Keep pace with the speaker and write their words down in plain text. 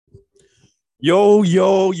Yo,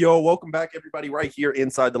 yo, yo, welcome back, everybody, right here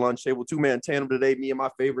inside the lunch table. Two-man tandem today, me and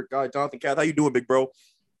my favorite guy, Jonathan Cath. How you doing, big bro?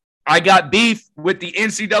 I got beef with the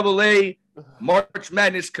NCAA March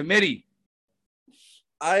Madness Committee.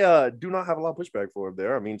 I do not have a lot of pushback for him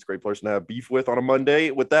there. I mean, it's a great person to have beef with on a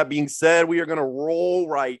Monday. With that being said, we are going to roll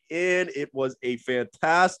right in. It was a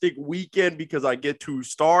fantastic weekend because I get to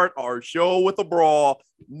start our show with a brawl.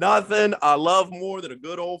 Nothing I love more than a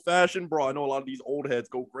good old-fashioned brawl. I know a lot of these old heads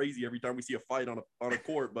go crazy every time we see a fight on a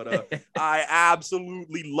court, but I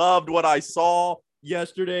absolutely loved what I saw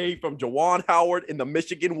yesterday from Juwan Howard and the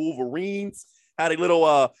Michigan Wolverines. Had a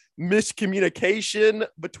little miscommunication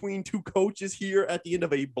between two coaches here at the end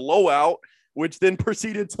of a blowout, which then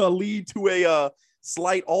proceeded to lead to a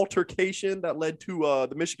slight altercation that led to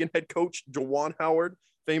the Michigan head coach, Juwan Howard,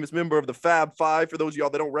 famous member of the Fab Five. For those of y'all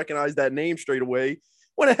that don't recognize that name straight away,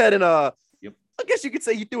 went ahead and I guess you could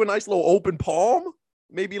say he threw a nice little open palm,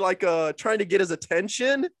 maybe like trying to get his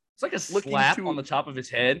attention. It's like a slap on the top of his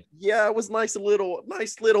head. Yeah, it was nice little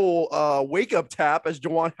wake up tap as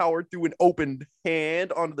Juwan Howard threw an open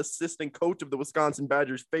hand onto the assistant coach of the Wisconsin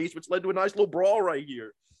Badgers' face, which led to a nice little brawl right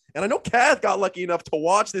here. And I know Cath got lucky enough to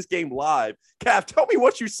watch this game live. Cath, tell me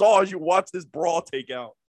what you saw as you watched this brawl take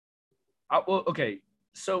out. Well, okay.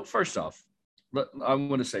 So first off, I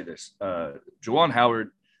want to say this: Juwan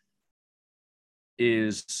Howard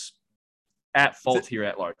is at fault here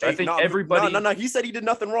at large. I think everybody. No. He said he did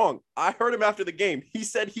nothing wrong. I heard him after the game. He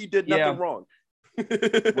said he did nothing wrong.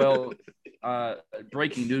 Well,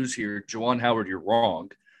 breaking news here, Juwan Howard, you're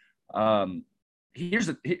wrong. For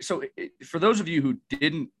those of you who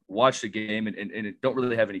didn't watch the game and don't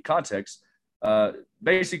really have any context,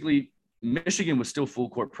 basically Michigan was still full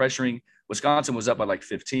court pressuring. Wisconsin was up by like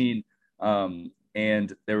 15,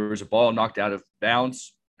 and there was a ball knocked out of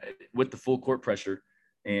bounds with the full court pressure,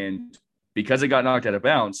 and because it got knocked out of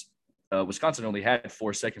bounds, Wisconsin only had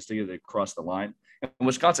 4 seconds to get it across the line, and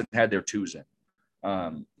Wisconsin had their twos in.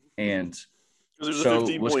 And because there's a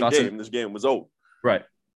 15-point game, this game was over. Right.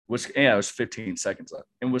 It was 15 seconds left.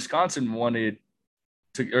 And Wisconsin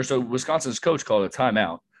Wisconsin's coach called a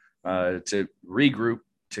timeout to regroup,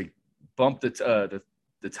 to bump the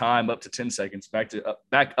time up to 10 seconds,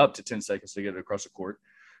 back up to 10 seconds to get it across the court.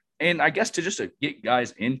 And I guess to get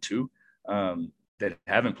guys into that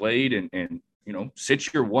haven't played and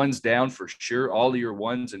sit your ones down for sure, all of your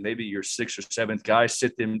ones, and maybe your sixth or seventh guys,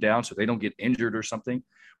 sit them down so they don't get injured or something,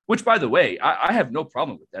 which, by the way, I have no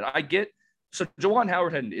problem with that. I get – so Juwan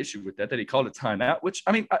Howard had an issue with that he called a timeout, which,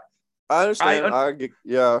 I mean – I understand.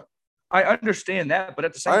 I understand that, but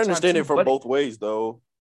at the same time – I understand it from both ways, though.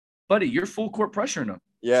 Buddy, you're full court pressuring him.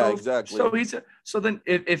 Yeah, exactly. So then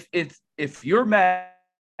if you're mad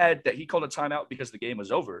that he called a timeout because the game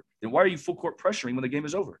was over, then why are you full court pressuring when the game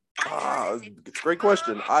is over? It's a great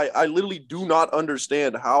question. I literally do not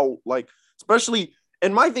understand how, especially,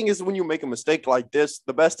 and my thing is when you make a mistake like this,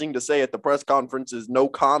 the best thing to say at the press conference is no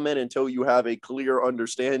comment until you have a clear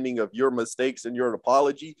understanding of your mistakes and your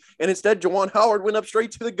apology. And instead, Juwan Howard went up straight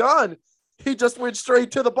to the gun. He just went straight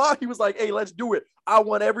to the box. He was like, hey, let's do it. I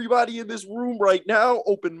want everybody in this room right now,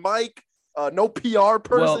 open mic, no PR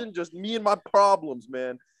person, just me and my problems,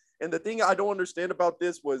 man. And the thing I don't understand about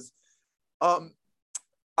this was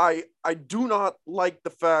I do not like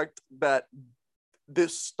the fact that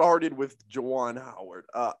this started with Juwan Howard.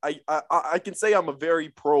 I can say I'm a very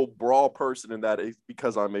pro-brawl person, and that is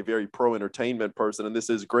because I'm a very pro-entertainment person, and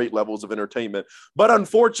this is great levels of entertainment. But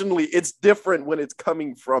unfortunately, it's different when it's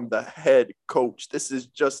coming from the head coach. This is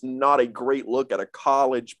just not a great look at a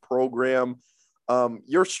college program.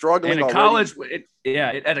 You're struggling in a college.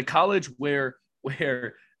 At a college where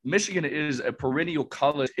Michigan is a perennial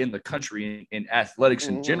college in the country in athletics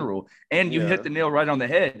in general, and you hit the nail right on the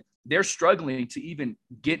head. They're struggling to even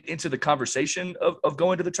get into the conversation of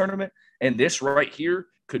going to the tournament, and this right here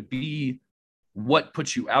could be what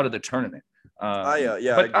puts you out of the tournament. I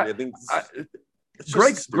agree. I think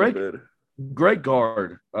Greg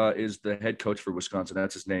Gard is the head coach for Wisconsin.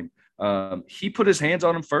 That's his name. He put his hands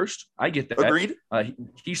on him first. I get that. Agreed.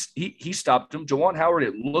 He stopped him. Juwan Howard,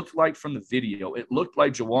 it looked like from the video, it looked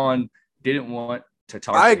like Juwan didn't want to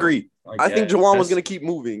talk. I agree. I think Juwan was going to keep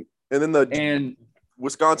moving. And then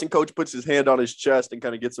Wisconsin coach puts his hand on his chest and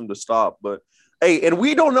kind of gets him to stop. But hey, and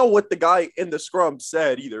we don't know what the guy in the scrum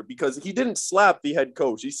said either, because he didn't slap the head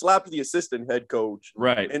coach. He slapped the assistant head coach.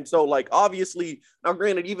 Right. And so, obviously, now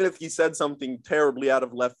granted, even if he said something terribly out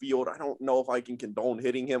of left field, I don't know if I can condone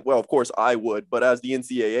hitting him. Well, of course I would, but as the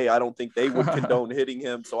NCAA, I don't think they would condone hitting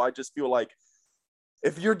him. So I just feel like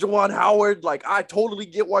if you're Juwan Howard, like I totally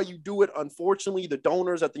get why you do it. Unfortunately, the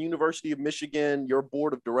donors at the University of Michigan, your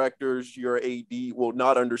board of directors, your AD will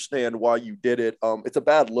not understand why you did it. It's a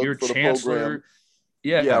bad look Your for the program. chancellor.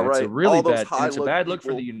 Yeah, Yeah, it's a right. really All those bad, and high it's a look bad look for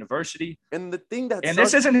the people. university. And the thing that And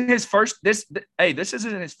sucks, this isn't his first. This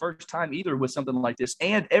isn't his first time either with something like this.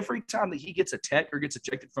 And every time that he gets a tech or gets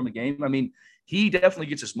ejected from a game, I mean, he definitely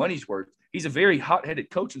gets his money's worth. He's a very hot-headed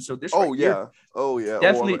coach, and so this oh right here yeah, oh yeah,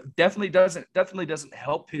 definitely doesn't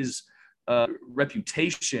help his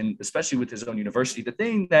reputation, especially with his own university. The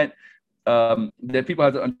thing that that people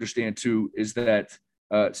have to understand too is that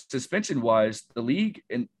suspension-wise, the league,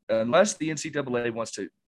 unless the NCAA wants to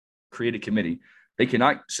create a committee, they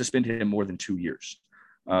cannot suspend him more than 2 years,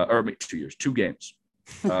 or 2 years, 2 games.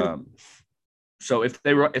 So if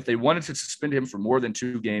they wanted to suspend him for more than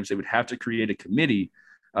 2 games, they would have to create a committee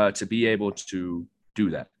to be able to do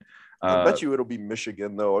that. I bet you it'll be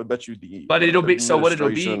Michigan though. I bet you but it'll be so what it'll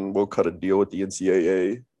be. Will cut a deal with the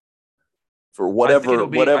NCAA for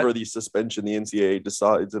whatever the suspension the NCAA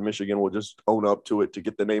decides, and Michigan will just own up to it to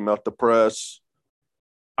get the name out the press.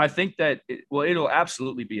 I think that it'll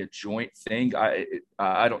absolutely be a joint thing.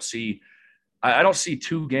 I don't see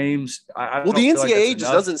 2 games. Well, the NCAA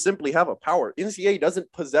just doesn't simply have a power. NCAA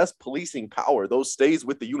doesn't possess policing power. Those stays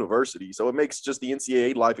with the university. So it makes just the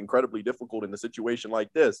NCAA life incredibly difficult in a situation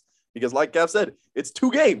like this. Because like Gav said, it's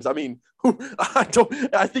 2 games. I mean, I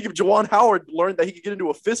think if Juwan Howard learned that he could get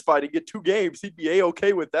into a fist fight and get 2 games, he'd be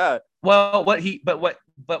A-okay with that. Well, what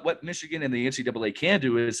Michigan and the NCAA can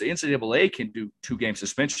do is the NCAA can do 2-game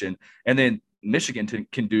suspension, and then Michigan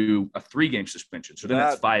can do a 3-game suspension. So then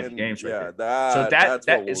that's 5 games right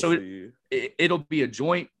there. It'll be a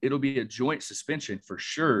joint suspension for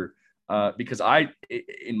sure. Because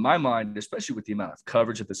in my mind, especially with the amount of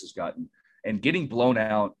coverage that this has gotten and getting blown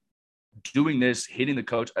out, doing this, hitting the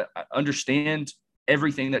coach, I understand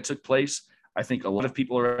everything that took place. I think a lot of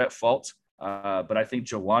people are at fault. But I think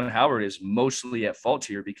Juwan Howard is mostly at fault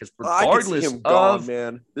here because regardless I can see him gone,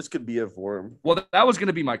 man, this could be it for him. Well, that was going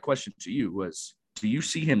to be my question to you was, do you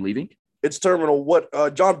see him leaving? It's terminal. What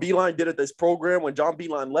John Beilein did at this program, when John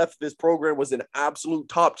Beilein left, this program was in absolute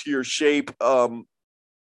top tier shape.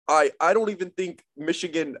 I don't even think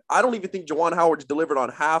Juwan Howard's delivered on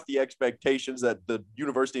half the expectations that the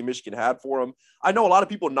University of Michigan had for him. I know a lot of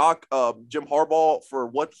people knock Jim Harbaugh for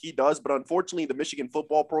what he does, but unfortunately the Michigan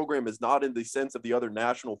football program is not in the sense of the other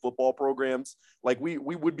national football programs. Like we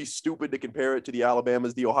would be stupid to compare it to the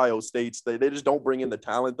Alabamas, the Ohio States. They just don't bring in the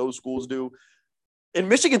talent those schools do. And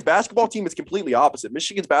Michigan's basketball team is completely opposite.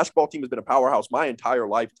 Michigan's basketball team has been a powerhouse my entire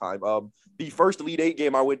lifetime. The first Elite Eight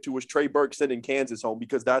game I went to was Trey Burke sending Kansas home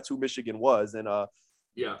because that's who Michigan was. And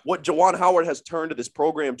what Juwan Howard has turned to this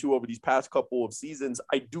program to over these past couple of seasons,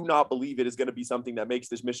 I do not believe it is going to be something that makes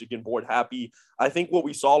this Michigan board happy. I think what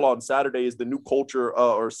we saw on Saturday is the new culture,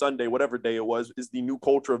 or Sunday, whatever day it was, is the new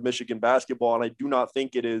culture of Michigan basketball. And I do not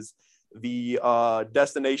think it is the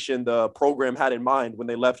destination the program had in mind when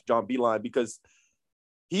they left John Beilein, because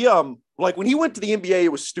he, like when he went to the NBA,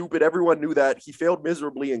 it was stupid. Everyone knew that. He failed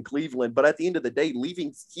miserably in Cleveland, but at the end of the day,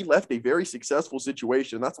 he left a very successful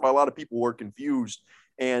situation. That's why a lot of people were confused.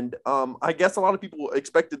 And I guess a lot of people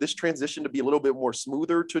expected this transition to be a little bit more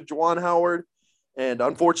smoother to Juwan Howard. And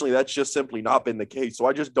unfortunately, that's just simply not been the case. So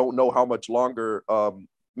I just don't know how much longer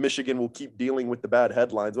Michigan will keep dealing with the bad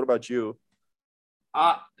headlines. What about you?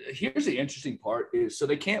 Here's the interesting part is, so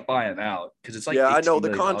they can't buy him out because it's like, yeah, I know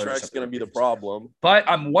the contract's going to be the problem. But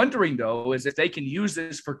I'm wondering though, is if they can use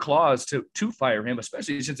this for clause to fire him,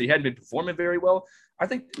 especially since he hadn't been performing very well. I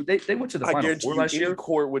think they went to the Final Four last year. Any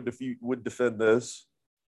court would defend this.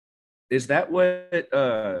 Is that what?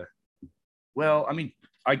 Well, I mean,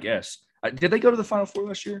 I guess. Did they go to the Final Four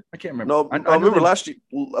last year? I can't remember. No, I remember last year.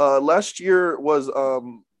 Last year was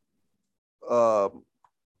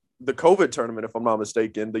the COVID tournament, if I'm not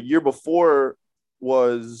mistaken. The year before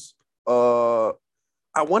was, I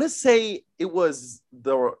want to say it was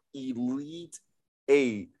the Elite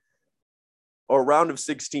Eight or round of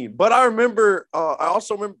 16. But I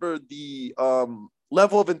also remember the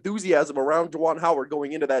level of enthusiasm around Juwan Howard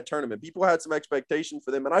going into that tournament. People had some expectation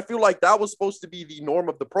for them. And I feel like that was supposed to be the norm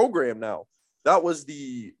of the program now. That was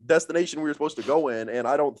the destination we were supposed to go in. And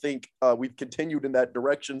I don't think we've continued in that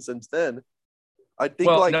direction since then. I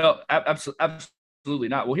think no, absolutely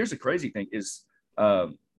not. Well, here's the crazy thing is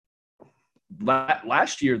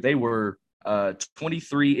last year they were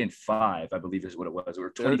 23-5, I believe is what it was. They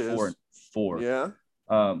were 24-4. Yeah.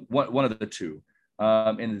 One of the two.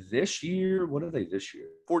 And this year, what are they this year?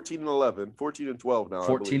 14-11, 14-12 now.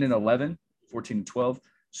 14-11, 14-12.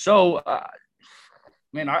 So,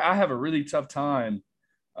 man, I have a really tough time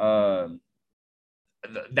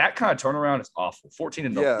that kind of turnaround is awful. 14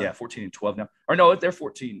 and Yeah. 14 and 12 now. Or no, they're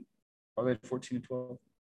 14. Are they 14 and 12?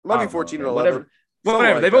 Might be 14 and 11.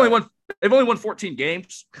 Whatever. Like they've only won 14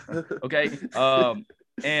 games. Okay.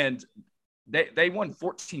 And they won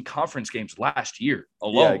 14 conference games last year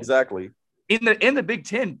alone. Yeah, exactly. In the Big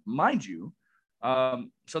Ten, mind you.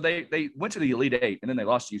 So they went to the Elite Eight and then they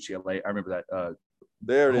lost to UCLA. I remember that.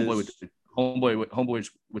 There it is. Homeboys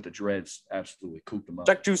with the dreads absolutely cooped them up.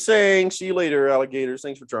 Jack Toussaint, see you later, alligators.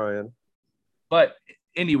 Thanks for trying. But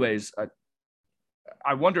anyways,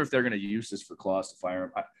 I wonder if they're going to use this for Claus to fire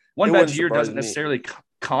him. One bad year doesn't necessarily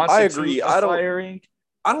constitute firing.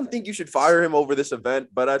 I don't think you should fire him over this event,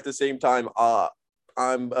 but at the same time,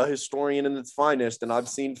 I'm a historian in its finest, and I've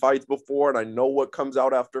seen fights before, and I know what comes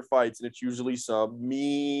out after fights, and it's usually some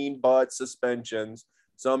mean suspensions.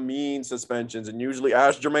 And usually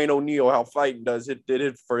ask Jermaine O'Neal how fighting did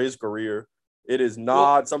it for his career. It is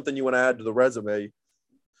not something you want to add to the resume,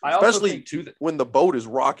 especially when the boat is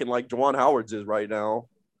rocking like Juwan Howard's is right now.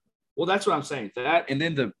 Well, that's what I'm saying. That and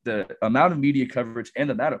then the amount of media coverage and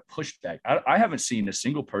the amount of pushback. I haven't seen a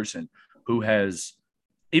single person who has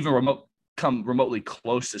even come remotely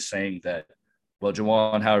close to saying that, well,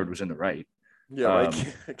 Juwan Howard was in the right. Yeah,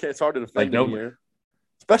 it's hard to defend him here.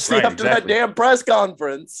 Especially after that damn press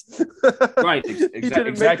conference. Right,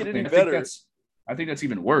 exactly. I think that's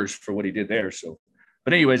even worse for what he did there. So,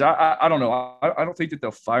 but anyways, I don't know. I don't think that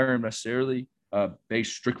they'll fire him necessarily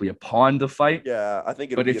based strictly upon the fight. Yeah, I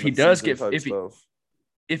think. But if he does get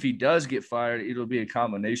fired, it'll be a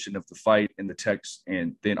combination of the fight and the text,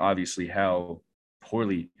 and then obviously how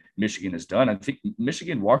poorly Michigan has done. I think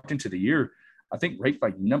Michigan walked into the year, I think, ranked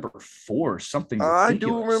like number 4 or something. Ridiculous. I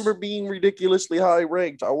do remember being ridiculously high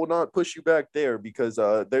ranked. I will not push you back there because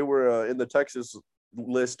they were in the Texas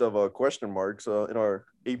list of question marks in our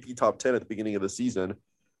AP top 10 at the beginning of the season.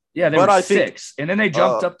 Yeah, they were 6, and then they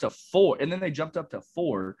jumped up to 4, and then they jumped up to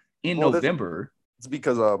 4 in November. It's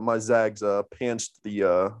because my Zags pantsed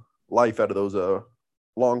the life out of those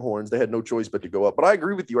Longhorns. They had no choice but to go up. But I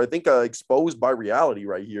agree with you. I think exposed by reality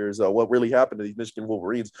right here is what really happened to these Michigan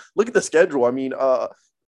Wolverines. Look at the schedule. I mean,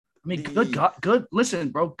 good God. Listen,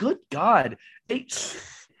 bro. Good God.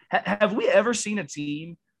 Have we ever seen a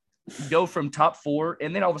team go from top 4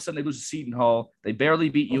 and then all of a sudden they lose to Seton Hall? They barely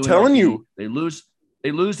beat UNLV. I'm telling you. They lose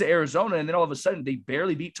to Arizona, and then all of a sudden they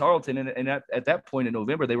barely beat Tarleton. And at that point in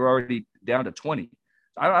November, they were already down to 20.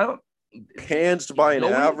 I don't. Pantsed by an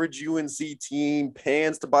average UNC team,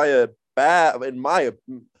 pantsed by a bad,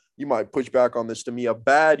 you might push back on this to me, a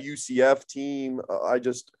bad UCF team. I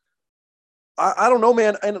don't know,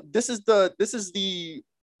 man. And this is the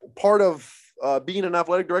part of being an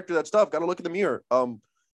athletic director. That stuff. Got to look in the mirror.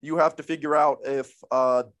 You have to figure out if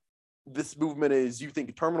this movement is, you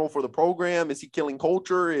think, terminal for the program. Is he killing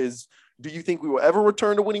culture? Do you think we will ever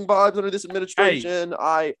return to winning vibes under this administration?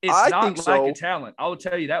 I think so. It's not lack of talent. I will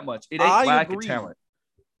tell you that much. It ain't lack of talent.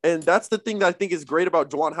 And that's the thing that I think is great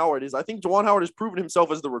about Juwan Howard is I think Juwan Howard has proven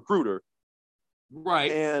himself as the recruiter.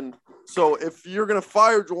 Right. And so if you're going to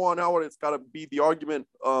fire Juwan Howard, it's got to be the argument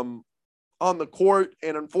on the court.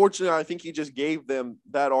 And unfortunately, I think he just gave them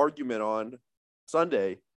that argument on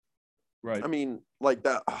Sunday. Right. I mean, like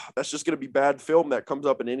that's just going to be bad film that comes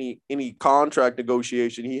up in any contract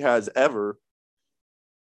negotiation he has ever.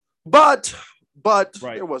 But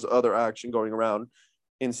right. There was other action going around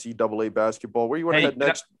NCAA basketball. Where you want to head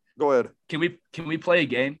next? Go ahead. Can we play a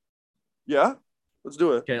game? Yeah, let's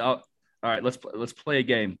do it. Okay. All right. Let's play a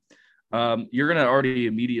game. You're going to already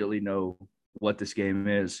immediately know what this game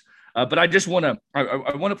is. But I just want to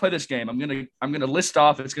I want to play this game. I'm going to list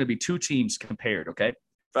off. It's going to be 2 teams compared. Okay.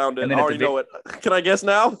 Found it. I already know it. Can I guess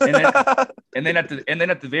now? and then at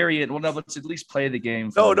the very end, well, no, let's at least play the game.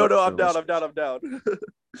 No. I'm down.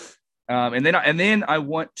 And then I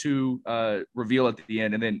want to reveal at the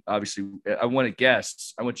end, and then obviously I want to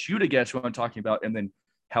guess. I want you to guess what I'm talking about, and then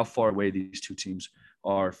how far away these 2 teams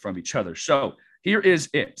are from each other. So here is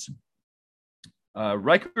it: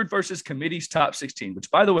 Rikert versus Committee's top 16. Which,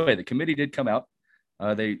 by the way, the committee did come out.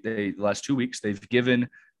 They the last 2 weeks they've given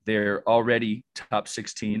their already top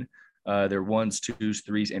 16, their 1s, 2s,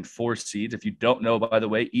 3s, and 4 seeds. If you don't know, by the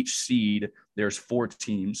way, each seed, there's 4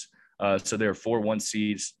 teams. So there are 4 1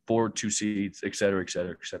 seeds, 4 2 seeds, et cetera, et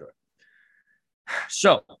cetera, et cetera.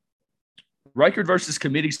 So Rikert versus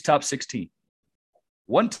Committee's top 16.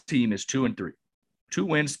 One team is 2-3, 2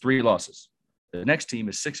 wins, 3 losses. The next team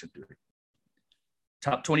is 6-3.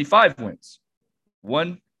 Top 25 wins.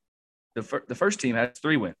 The first team has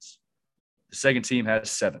 3 wins. The second team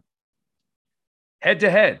has 7.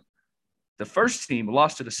 Head-to-head, the first team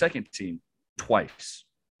lost to the second team twice.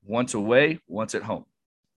 Once away, once at home.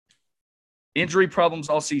 Injury problems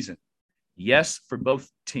all season. Yes, for both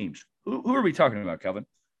teams. Who are we talking about, Calvin?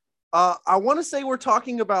 I want to say we're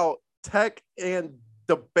talking about Tech and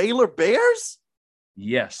the Baylor Bears.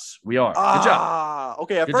 Yes, we are. Good job.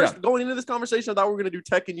 Okay. At Good first, job. going into this conversation, I thought we were going to do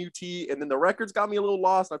Tech and UT, and then the records got me a little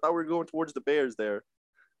lost. I thought we were going towards the Bears there.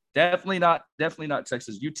 Definitely not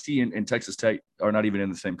Texas. UT and Texas Tech are not even in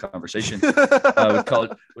the same conversation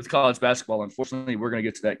with college basketball. Unfortunately, we're going to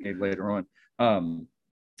get to that game later on.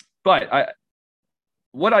 But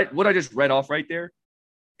what I just read off right there,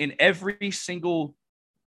 in every single,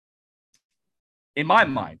 in my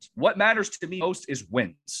mind, what matters to me most is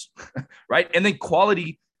wins, right? And then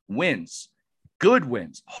quality wins, good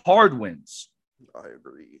wins, hard wins. I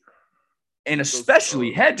agree. And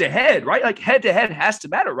especially head to head, right? Like head to head has to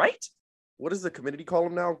matter, right? What does the community call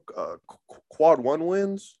them now? Quad one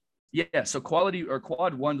wins? Yeah. So quality or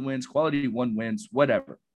quad one wins, quality one wins,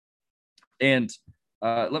 whatever. And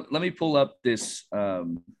let me pull up this.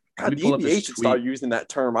 God, the EPA should start using that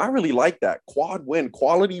term. I really like that. Quad win,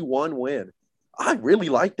 quality one win. I really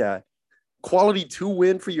like that. Quality two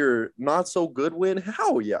win for your not so good win.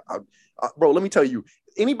 Hell yeah. Bro, let me tell you,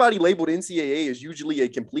 anybody labeled NCAA is usually a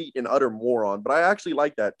complete and utter moron, but I actually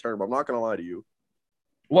like that term. I'm not going to lie to you.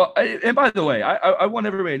 Well, and by the way, I want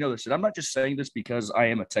everybody to know this, and I'm not just saying this because I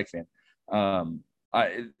am a Tech fan.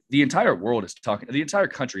 The entire world is talking, the entire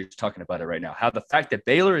country is talking about it right now. How the fact that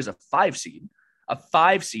Baylor is a 5 seed,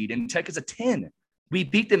 and Tech is a 10. We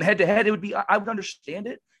beat them head to head. It would be, I would understand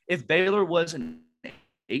it if Baylor was an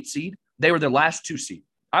 8 seed. They were the last 2 seed.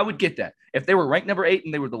 I would get that. If they were ranked number 8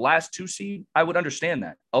 and they were the last 2 seed, I would understand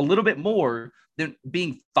that. A little bit more than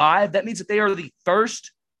being 5. That means that they are the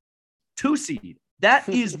first 2 seed. That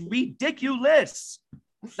is ridiculous.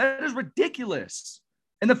 That is ridiculous.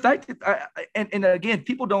 And the fact that, and again,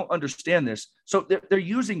 people don't understand this. So they're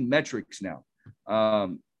using metrics now.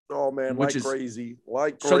 Oh man, which is crazy.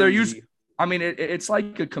 So they're using, I mean, it's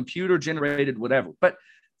like a computer generated whatever. But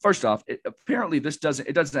first off, apparently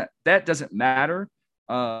that doesn't matter.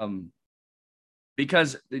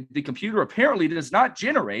 Because the computer apparently does not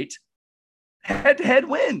generate head-to-head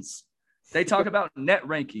wins. They talk about net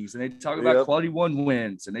rankings and they talk about quality one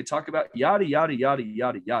wins and they talk about yada, yada, yada,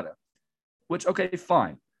 yada, yada, which, okay,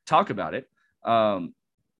 fine. Talk about it. But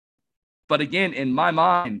again, in my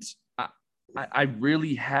mind, I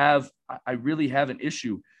really have an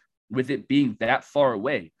issue with it being that far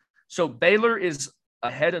away. So Baylor is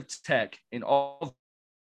ahead of Tech in all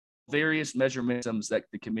various measurements that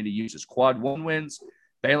the committee uses. Quad one wins.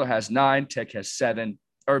 Baylor has 9, Tech has 7.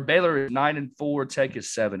 Or Baylor is 9-4, Tech is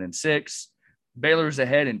 7-6. Baylor is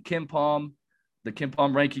ahead in KenPom, the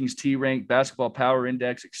KenPom rankings, T-Rank, Basketball Power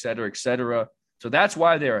Index, et cetera, et cetera. So that's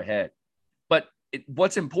why they're ahead. But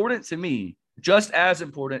what's important to me, just as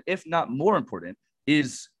important, if not more important,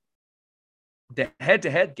 is the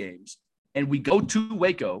head-to-head games. And we go to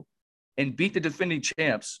Waco and beat the defending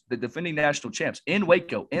champs, the defending national champs in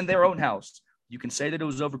Waco, in their own house. You can say that it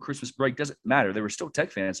was over Christmas break. Doesn't matter. There were still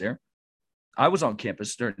Tech fans there. I was on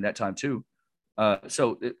campus during that time too.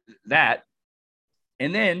 So that,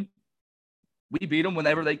 and then we beat them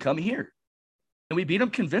whenever they come here. And we beat them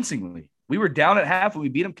convincingly. We were down at half and we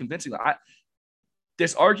beat them convincingly.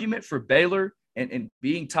 This argument for Baylor and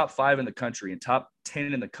being top 5 in the country and top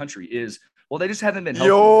 10 in the country is, well, they just haven't been healthy.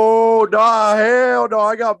 Hell no.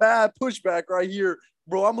 I got bad pushback right here.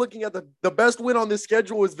 Bro, I'm looking at the best win on this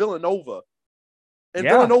schedule is Villanova. And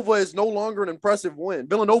Villanova is no longer an impressive win.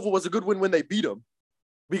 Villanova was a good win when they beat them.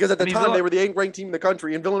 Because at the time, they were the 8th ranked team in the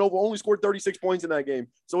country, and Villanova only scored 36 points in that game.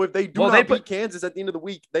 So if they beat Kansas at the end of the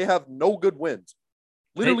week, they have no good wins.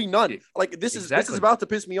 Literally none. Like, this is about to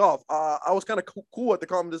piss me off. I was kind of cool at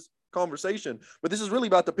this conversation, but this is really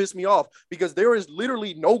about to piss me off because there is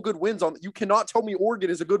literally no good wins on. You cannot tell me Oregon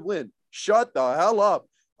is a good win. Shut the hell up.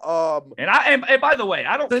 And by the way,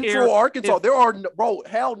 I don't care. Central Arkansas, there are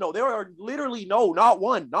hell no. There are literally not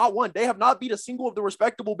one. They have not beat a single of the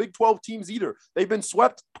respectable Big 12 teams either. They've been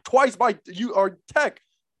swept twice by Tech.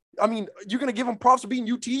 I mean, you're going to give them props for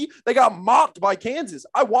beating UT? They got mocked by Kansas.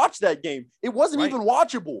 I watched that game. It wasn't even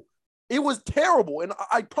watchable. It was terrible. And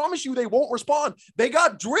I promise you they won't respond. They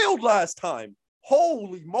got drilled last time.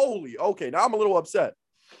 Holy moly. Okay, now I'm a little upset.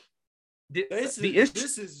 This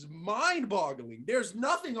is mind-boggling. There's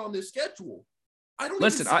nothing on this schedule. I don't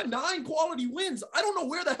even see 9 quality wins. I don't know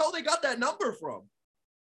where the hell they got that number from.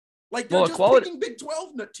 Like, they're picking Big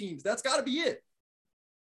 12 teams. That's got to be it.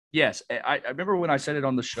 Yes, I remember when I said it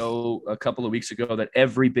on the show a couple of weeks ago that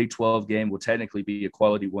every Big 12 game will technically be a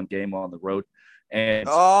quality one game on the road. And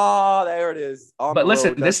there it is. But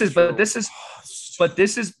listen, this is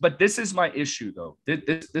my issue though.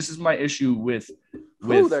 This is my issue with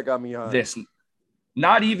with that got me hot. this.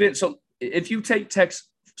 Not even so. If you take Tech's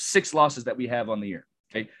 6 losses that we have on the year,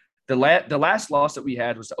 okay, the last loss that we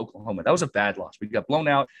had was to Oklahoma. That was a bad loss. We got blown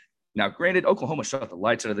out. Now, granted, Oklahoma shut the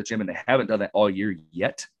lights out of the gym, and they haven't done that all year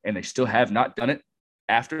yet, and they still have not done it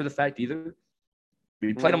after the fact either.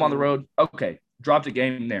 We played them on the road. Okay, dropped a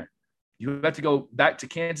game there. You have to go back to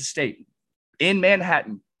Kansas State. In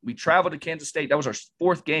Manhattan, we traveled to Kansas State. That was our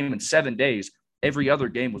 4th game in 7 days. Every other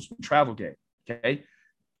game was a travel game, okay?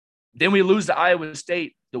 Then we lose to Iowa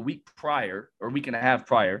State the week prior, or week and a half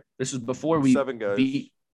prior. This was before we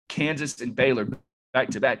beat Kansas and Baylor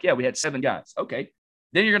back-to-back. Yeah, we had 7 guys. Okay.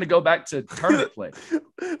 Then you're going to go back to tournament play.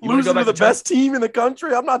 Losing to the best team in the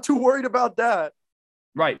country? I'm not too worried about that.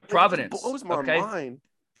 Right. Providence. It blows my mind.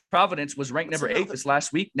 Providence was ranked number 8 this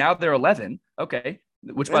last week. Now they're 11. Okay.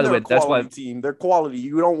 Which, by the way, that's why they're quality.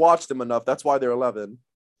 You don't watch them enough. That's why they're 11.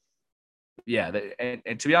 Yeah,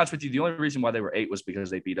 and to be honest with you, the only reason why they were 8 was because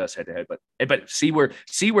they beat us head-to-head. But see where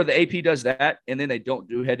the AP does that, and then they don't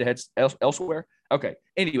do head-to-heads elsewhere. Okay.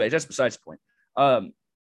 Anyway, that's besides the point.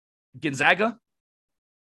 Gonzaga,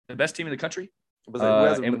 the best team in the country. But who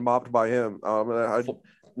hasn't been mopped by him?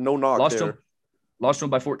 No knock lost there. Lost to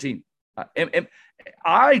him by 14. And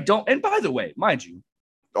I don't. And by the way, mind you,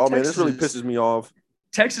 man, this really pisses me off.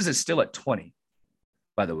 Texas is still at 20.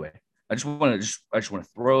 By the way. I just want to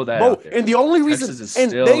throw that out there. And the only reason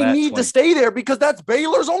they need to stay there because that's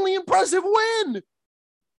Baylor's only impressive win.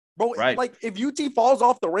 Bro, right. Like if UT falls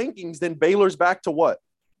off the rankings, then Baylor's back to what?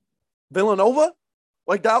 Villanova?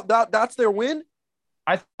 Like that's their win?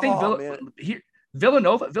 I think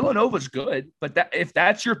Villanova's good, but if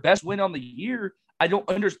that's your best win on the year, I don't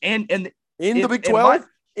understand. And in the Big 12,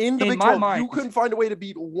 in the Big 12, you couldn't find a way to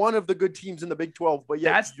beat one of the good teams in the Big 12, but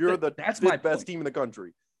yet you're the best team in the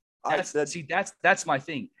country. That's my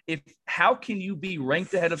thing. How can you be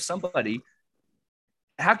ranked ahead of somebody?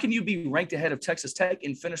 How can you be ranked ahead of Texas Tech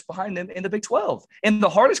and finish behind them in the Big 12 in the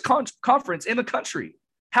hardest conference in the country?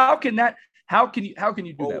 How can you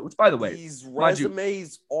do that? Which, by the way, these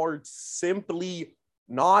resumes are simply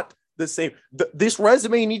not the same. This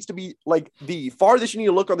resume needs to be like the farthest you need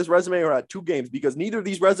to look on this resume are at 2 games because neither of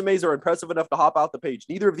these resumes are impressive enough to hop out the page.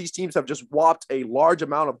 Neither of these teams have just whopped a large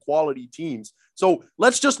amount of quality teams. So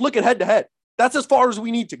let's just look at head to head. That's as far as we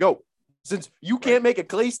need to go. Since you can't make a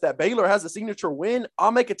case that Baylor has a signature win,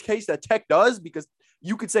 I'll make a case that Tech does because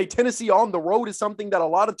you could say Tennessee on the road is something that a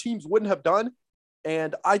lot of teams wouldn't have done.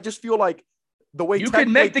 And I just feel like the way you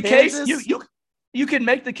can make the case, you can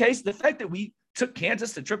make the case. The fact that we took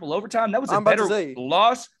Kansas to triple overtime, that was a better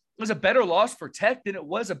loss. It was a better loss for Tech than it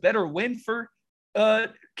was a better win for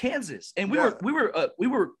Kansas. And we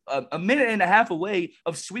were a minute and a half away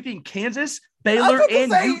of sweeping Kansas, Baylor,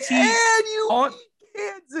 and UT on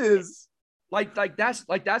Kansas. Like that's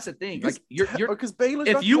the thing. Like you're because Baylor's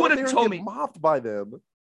if you would have told me mopped by them.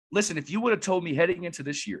 Listen, if you would have told me heading into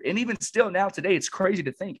this year, and even still now today, it's crazy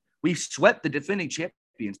to think we swept the defending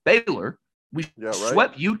champions, Baylor. We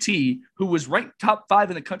swept UT, who was ranked top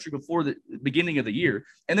 5 in the country before the beginning of the year,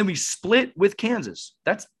 and then we split with Kansas.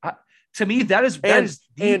 That's to me, that is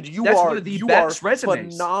one of the best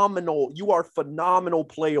resumes. Phenomenal. You are phenomenal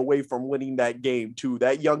play away from winning that game too.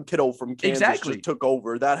 That young kiddo from Kansas just took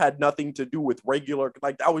over. That had nothing to do with regular.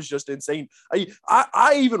 Like that was just insane.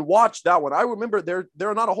 I even watched that one. I remember there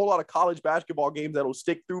are not a whole lot of college basketball games that'll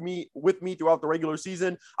stick with me throughout the regular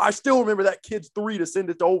season. I still remember that kid's 3 to send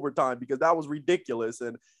it to overtime because that was ridiculous.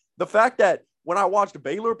 And the fact that when I watched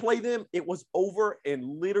Baylor play them, it was over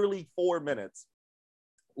in literally 4 minutes.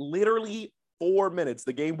 Literally 4 minutes,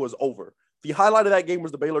 the game was over. The highlight of that game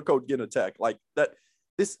was the Baylor coach getting a tech. Like that,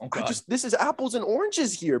 this is apples and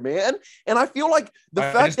oranges here, man. And I feel like the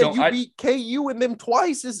fact that you beat KU and them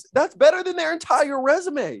twice that's better than their entire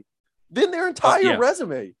resume.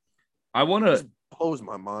 Resume. I want to blows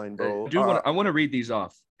my mind, bro. I want to read these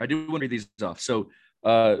off. I do want to read these off. So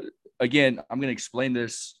again, I'm going to explain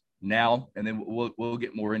this now, and then we'll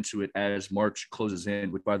get more into it as March closes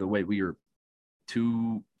in. Which, by the way, we're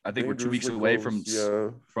 2 weeks away from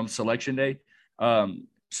selection day.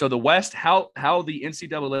 So the West, how the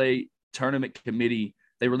NCAA tournament committee,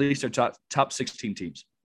 they released their top 16 teams.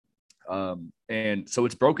 And so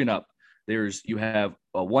it's broken up. You have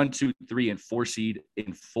a 1, 2, 3, and 4 seed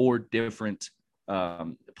in 4 different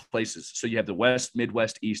places. So you have the West,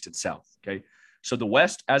 Midwest, East, and South. Okay. So the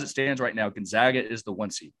West, as it stands right now, Gonzaga is the 1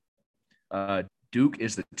 seed. Duke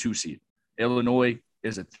is the 2 seed. Illinois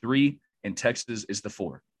is a 3, and Texas is the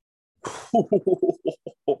 4.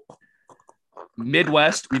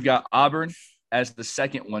 Midwest, we've got Auburn as the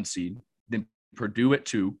second 1 seed, then Purdue at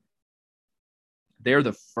 2. They're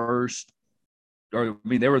the first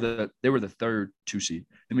they were the third 2 seed.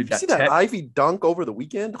 Then we've You got see that Tech. Ivy dunk over the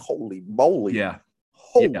weekend? Holy moly! Yeah,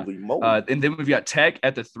 Holy moly! And then we've got Tech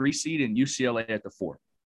at the 3 seed and UCLA at the 4.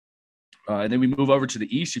 And then we move over to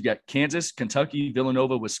the East. You've got Kansas, Kentucky,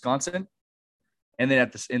 Villanova, Wisconsin, and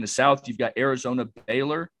then in the South you've got Arizona,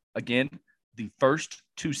 Baylor. Again, the first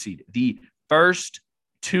 2 seed. The first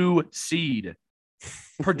 2 seed.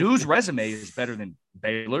 Purdue's resume is better than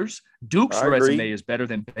Baylor's. Duke's resume is better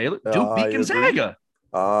than Baylor. Duke beat Gonzaga.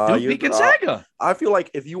 Duke beat Gonzaga. I feel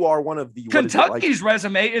like if you are one of the Kentucky's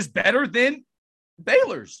resume is better than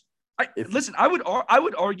Baylor's. Listen, I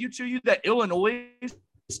would argue to you that Illinois,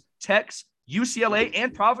 Tech's, UCLA,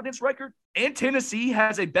 and Providence record and Tennessee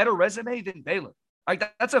has a better resume than Baylor.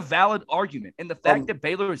 Like that's a valid argument. And the fact that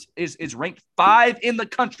Baylor is ranked 5 in the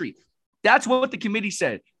country. That's what the committee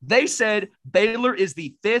said. They said Baylor is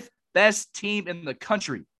the 5th best team in the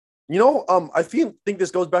country. You know, I think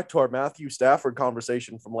this goes back to our Matthew Stafford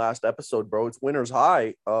conversation from last episode, bro. It's winners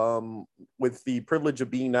high. With the privilege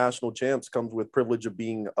of being national champs comes with privilege of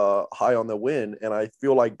being high on the win. And I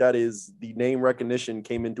feel like that is the name recognition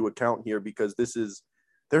came into account here because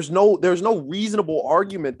there's no reasonable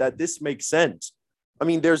argument that this makes sense. I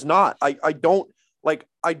mean, there's not. I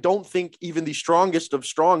don't think even the strongest of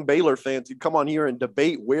strong Baylor fans could come on here and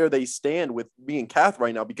debate where they stand with being Cath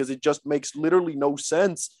right now because it just makes literally no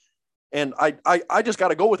sense. And I just got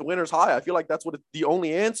to go with winners high. I feel like that's the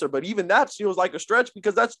only answer. But even that feels like a stretch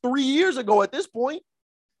because that's 3 years ago at this point.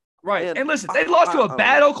 Right. And listen, they lost to a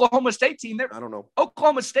bad Oklahoma State team. I don't know.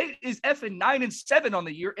 Oklahoma State is effing 9-7 on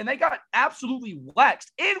the year, and they got absolutely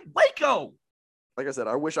waxed in Waco. Like I said,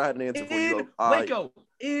 I wish I had an answer for you.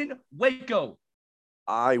 In Waco.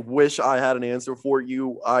 I wish I had an answer for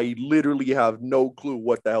you. I literally have no clue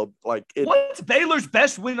what the hell. What's Baylor's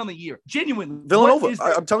best win on the year? Genuinely, Villanova.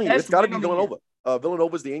 I'm telling you, it's got to be Villanova.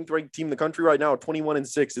 Villanova is the 8th ranked team in the country right now,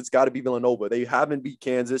 21-6. It's got to be Villanova. They haven't beat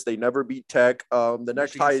Kansas. They never beat Tech. The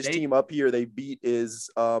next highest team up here they beat is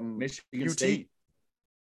Michigan UT. State.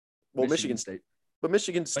 Well, Michigan State. But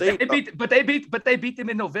Michigan State. But they beat them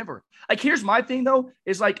in November. Like, here's my thing though: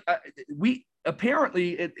 is like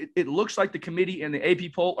apparently it looks like the committee and the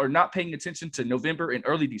AP poll are not paying attention to November and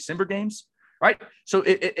early December games, right? So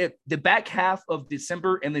the back half of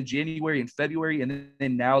December and then January and February and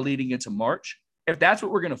then now leading into March, if that's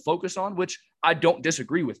what we're going to focus on, which I don't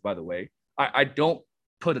disagree with, by the way, I don't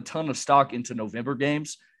put a ton of stock into November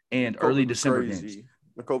games and early December games.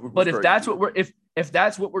 But if that's what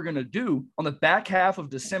we're going to do on the back half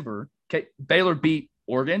of December, okay, Baylor beat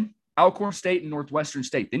Oregon, Alcorn State, and Northwestern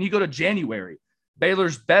State. Then you go to January.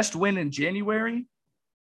 Baylor's best win in January,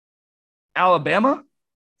 Alabama.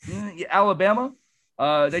 Alabama.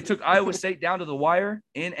 They took Iowa State down to the wire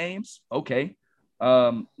in Ames. Okay.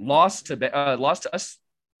 Lost to us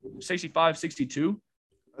 65-62.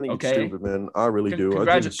 I think it's stupid, man. I really do.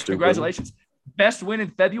 Congratulations. Best win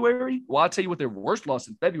in February. Well, I'll tell you what their worst loss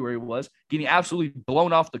in February was: getting absolutely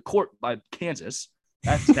blown off the court by Kansas.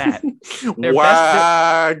 That's that.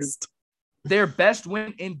 Their best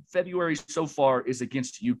win in February so far is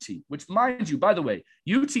against UT, which, mind you, by the way,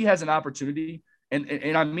 UT has an opportunity,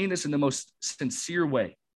 and I mean this in the most sincere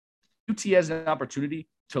way. UT has an opportunity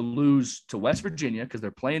to lose to West Virginia because they're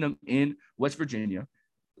playing them in West Virginia,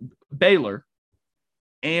 Baylor,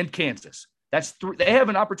 and Kansas. That's 3. They have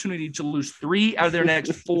an opportunity to lose 3 out of their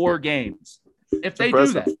next 4 games. If they do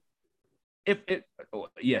that,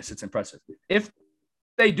 yes, it's impressive. If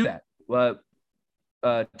they do that,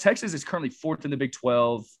 Texas is currently 4th in the Big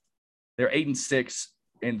 12. They're 8-6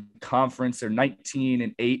 in conference. They're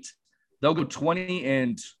 19-8. They'll go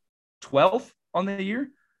 20-12 on the year.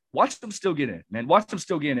 Watch them still get in, man. Watch them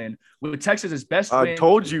still get in with Texas's best win. I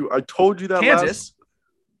told you that. Kansas.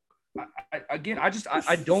 I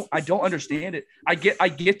don't understand it. I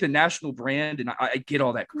get the national brand and I get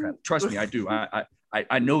all that crap. Trust me, I do. I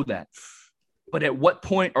know that. But at what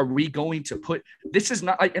point are we going to put this? Is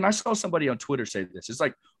not. And I saw somebody on Twitter say this. It's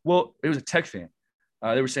like, well, it was a Tech fan.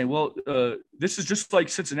 They were saying, well, this is just like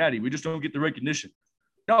Cincinnati. We just don't get the recognition.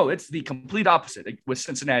 No, it's the complete opposite with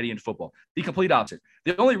Cincinnati in football. The complete opposite.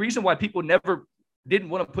 The only reason why people never didn't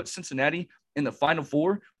want to put Cincinnati in the Final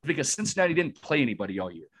Four was because Cincinnati didn't play anybody all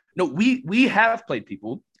year. No, we have played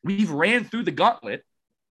people. We've ran through the gauntlet,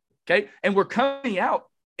 okay? And we're coming out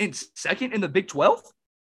in second in the Big 12?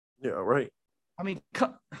 Yeah, right. I mean,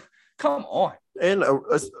 come on.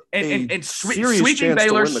 And sweeping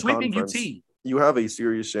Baylor, sweeping UT. You have a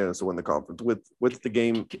serious chance to win the conference with the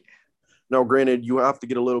game. Now, granted, you have to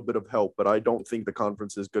get a little bit of help, but I don't think the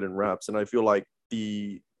conference is good in wraps. And I feel like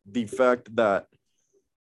the fact that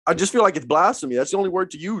I just feel like it's blasphemy. That's the only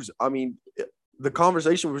word to use. I mean, the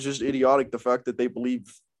conversation was just idiotic. The fact that they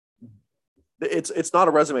believe it's not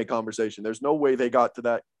a resume conversation. There's no way they got to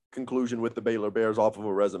that conclusion with the Baylor Bears off of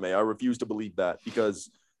a resume. I refuse to believe that because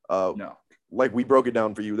No. like we broke it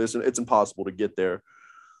down for you, it's impossible to get there.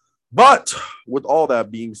 But with all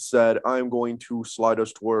that being said, I'm going to slide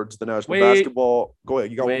us towards the national basketball. Go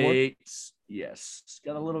ahead. You got one more? Yes.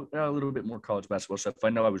 Got a little bit more college basketball stuff. I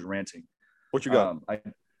know I was ranting. What you got?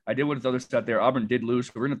 I did want to throw this out there. Auburn did lose.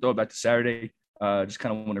 So we're going to throw it back to Saturday. Just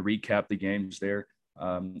kind of want to recap the games there.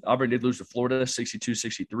 Auburn did lose to Florida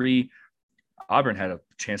 62-63. Auburn had a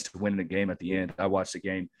chance to win the game at the end. I watched the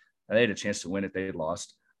game. They had a chance to win it. They had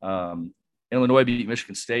lost. Illinois beat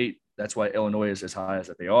Michigan State. That's why Illinois is as high as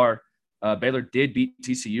that they are. Baylor did beat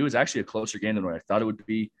TCU. It's actually a closer game than what I thought it would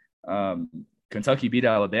be. Kentucky beat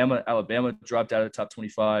Alabama. Alabama dropped out of the top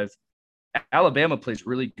 25. Alabama plays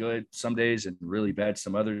really good some days and really bad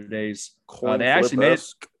some other days. They actually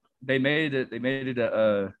made it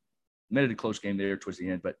a close game there towards the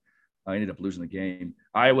end, but I ended up losing the game.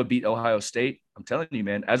 Iowa beat Ohio State. I'm telling you,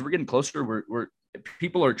 man, as we're getting closer, we're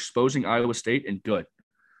people are exposing Iowa State, and good.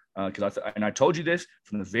 Because I told you this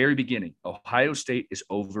from the very beginning. Ohio State is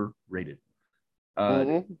overrated.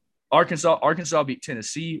 Arkansas beat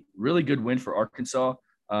Tennessee. Really good win for Arkansas.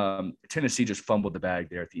 Tennessee just fumbled the bag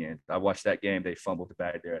there at the end. I watched that game. They fumbled the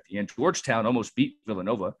bag there at the end. Georgetown almost beat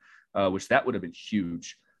Villanova, which that would have been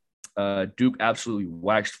huge. Duke absolutely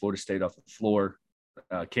waxed Florida State off the floor.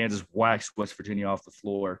 Kansas waxed West Virginia off the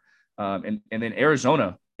floor. And then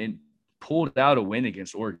Arizona pulled out a win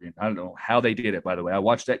against Oregon. I don't know how they did it, by the way. I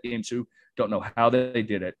watched that game too. Don't know how they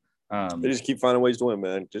did it. They just keep finding ways to win,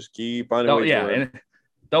 man. Just keep finding ways to win. And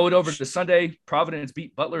throw it over to Sunday. Providence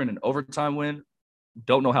beat Butler in an overtime win.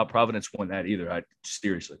 Don't know how Providence won that either.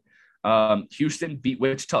 Seriously. Houston beat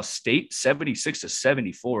Wichita State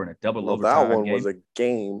 76-74 in a double overtime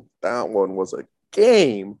game. That one was a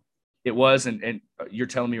game. It was, and you're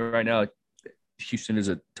telling me right now Houston is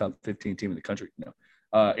a top 15 team in the country? No.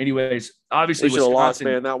 Anyways, obviously they should have lost,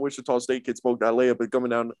 man. That Wichita State kid smoked that layup, but coming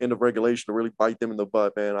down end of regulation to really bite them in the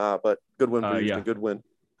butt, man. But good win for Houston. Good win.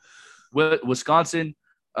 Wisconsin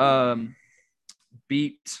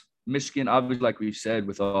beat Michigan, obviously, like we said,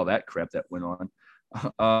 with all that crap that went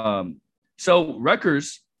on. So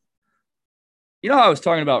Rutgers, you know how I was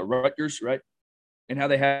talking about Rutgers, right? And how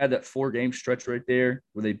they had that 4-game stretch right there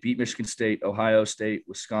where they beat Michigan State, Ohio State,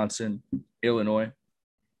 Wisconsin, Illinois.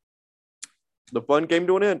 The fun came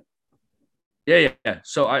to an end. Yeah.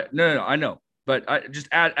 So I know, but I just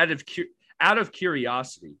out of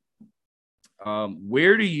curiosity,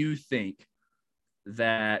 where do you think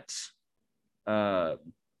that Rutgers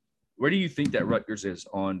is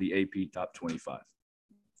on the AP top 25?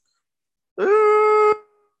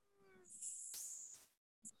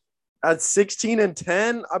 At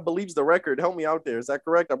 16-10, I believe is the record. Help me out there. Is that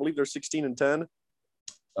correct? I believe they're 16-10.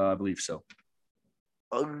 I believe so.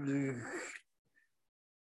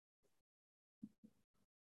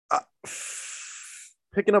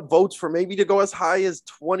 Picking up votes for maybe to go as high as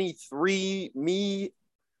 23. Me,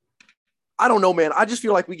 I don't know, man. I just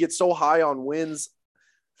feel like we get so high on wins.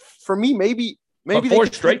 For me, maybe 4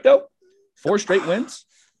 straight though. 4 straight wins.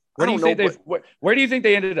 Where do you think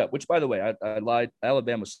they ended up? Which, by the way, I lied.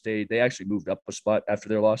 Alabama State. They actually moved up a spot after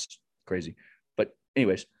their loss. Crazy. But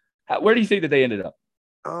anyways, where do you think that they ended up?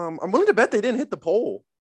 I'm willing to bet they didn't hit the poll.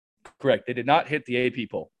 Correct. They did not hit the AP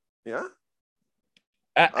poll. Yeah.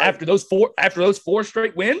 After those 4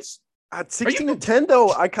 straight wins? At 16-10,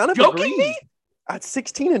 though, I kind of agree. Me? At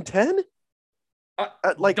 16-10?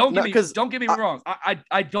 Don't get me wrong.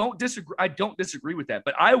 I don't disagree. I don't disagree with that.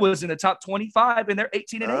 But Iowa's in the top 25 and they're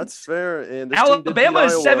 18-8. That's fair. And Alabama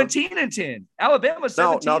is 17-10. Alabama is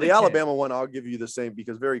 17-10. Now the Alabama one, I'll give you the same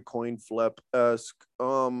because very coin flip-esque.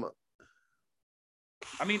 I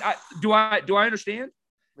mean, do I understand?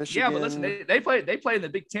 Michigan, yeah, but listen, they play in the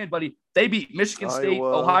Big Ten, buddy. They beat Michigan State,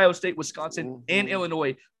 Ohio State, Wisconsin, and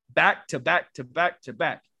Illinois back to back to back to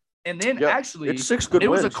back. And then actually, it's 6 good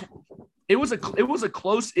wins. It was a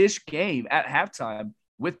close-ish game at halftime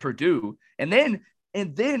with Purdue, and then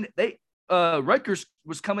they Rutgers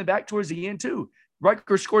was coming back towards the end too.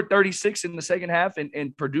 Rutgers scored 36 in the second half,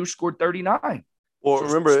 and Purdue scored 39. Well, so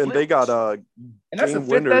remember, and they got and that's the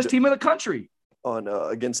 5th best team in the country. On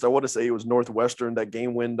against, I want to say it was Northwestern, that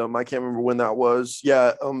game win them. I can't remember when that was.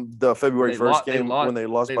 Yeah, the February 1st game when they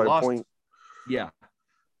lost by a point. Yeah.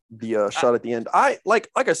 The shot at the end. Like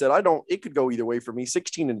I said, it could go either way for me.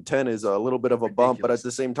 16-10 is a little bit of a bump, but at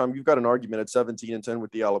the same time, you've got an argument at 17-10 with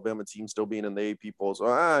the Alabama team still being in the AP poll. So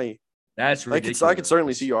that's ridiculous. I could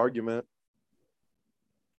certainly see your argument.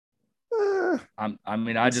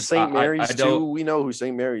 I just St. Mary's I too. don't. We know who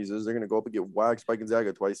St. Mary's is. They're gonna go up and get waxed by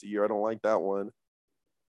Gonzaga twice a year. I don't like that one.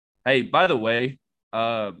 Hey, by the way,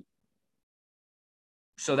 so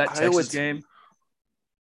that Texas game,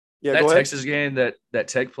 yeah, that Texas game that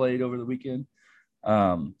Tech played over the weekend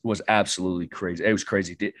was absolutely crazy. It was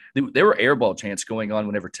crazy. There were airball chants going on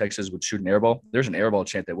whenever Texas would shoot an airball. There's an airball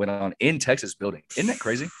chant that went on in Texas building. Isn't that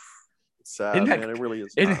crazy? It's sad, man. It really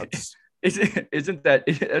is. Isn't that?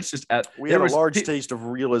 It's just. We had a large taste of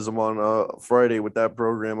realism on Friday with that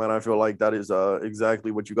program, and I feel like that is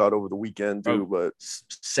exactly what you got over the weekend too. But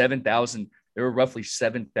 7,000. There were roughly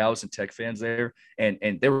 7,000 Tech fans there,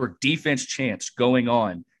 and there were defense chants going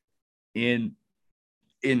on in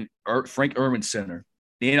Frank Erwin Center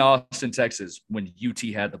in Austin, Texas, when UT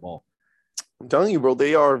had the ball. I'm telling you, bro,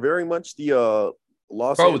 they are very much the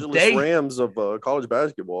Los Angeles Rams of college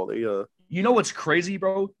basketball. They you know what's crazy,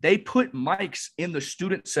 bro? They put mics in the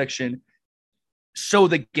student section so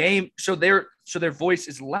their voice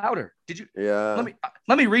is louder. Did you? Yeah.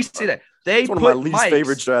 Let me re-say that. It's one of my least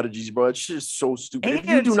favorite strategies, bro. It's just so stupid. If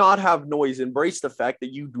you do not have noise, embrace the fact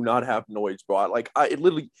that you do not have noise, bro.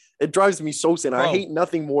 It drives me so insane. I hate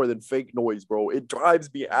nothing more than fake noise, bro. It drives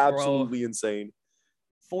me absolutely insane.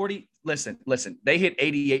 Listen. They hit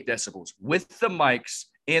 88 decibels with the mics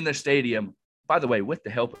in the stadium. By the way, with the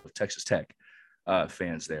help of Texas Tech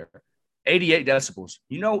fans there. 88 decibels.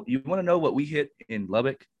 You want to know what we hit in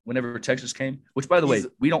Lubbock whenever Texas came? Which, by the way,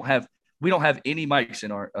 we don't have any mics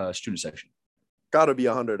in our student section. Got to be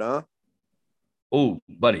 100, huh? Oh,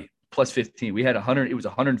 buddy, plus 15. We had 100. It was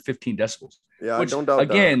 115 decibels. Yeah, I don't doubt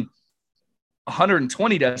again,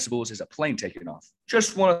 120 decibels is a plane taking off.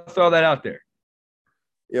 Just want to throw that out there.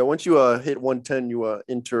 Yeah, once you hit 110, you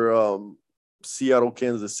enter Seattle,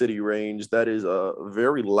 Kansas City range. That is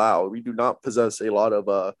very loud. We do not possess a lot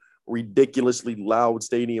of ridiculously loud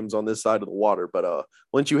stadiums on this side of the water, but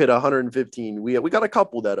once you hit 115, we got a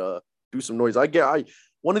couple that do some noise.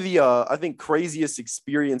 One of the I think craziest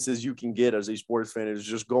experiences you can get as a sports fan is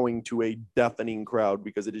just going to a deafening crowd,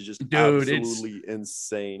 because it is just absolutely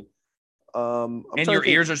insane. And your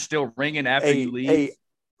ears are still ringing after you leave.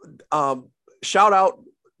 Shout out.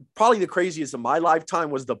 Probably the craziest of my lifetime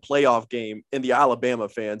was the playoff game in the Alabama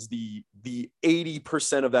fans, the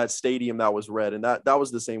 80% of that stadium that was red. And that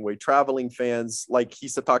was the same way. Traveling fans, like he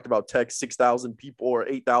talked about Tech, 6,000 people or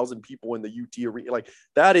 8,000 people in the UT arena. Like,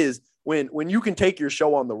 that is when you can take your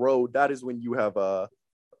show on the road, that is when you have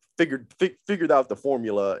figured out the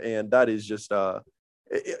formula. And that is just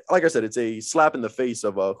like I said, it's a slap in the face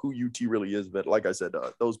of who UT really is. But like I said,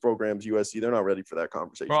 those programs, USC, they're not ready for that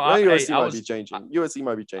conversation. Bro, USC might be changing. USC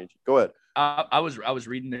might be changing. Go ahead. I was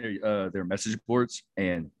reading their message boards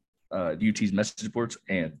and UT's message boards,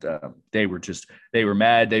 and they were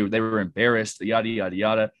mad. They were embarrassed. Yada yada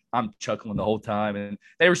yada. I'm chuckling the whole time, and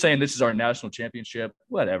they were saying this is our national championship.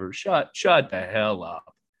 Whatever. Shut the hell up.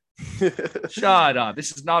 Shut up.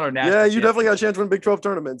 This is not our national. Yeah, you definitely got a chance to win Big 12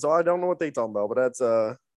 tournament. So I don't know what they talking about, but that's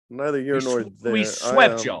neither here nor there. We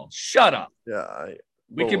swept y'all. Shut up. Yeah.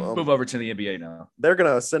 We can move over to the NBA now. They're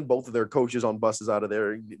gonna send both of their coaches on buses out of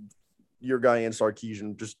there. Your guy and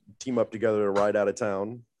Sarkisian just team up together to ride out of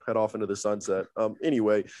town, head off into the sunset.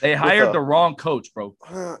 Anyway, they hired the wrong coach, bro.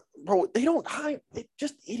 Bro, they don't hire. They're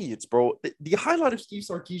just idiots, bro. The highlight of Steve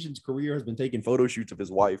Sarkisian's career has been taking photo shoots of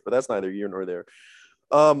his wife, but that's neither here nor there.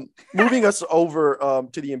 Moving us over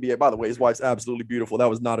to the NBA. By the way, his wife's absolutely beautiful. That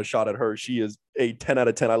was not a shot at her. She is a 10 out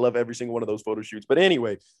of 10. I love every single one of those photo shoots. But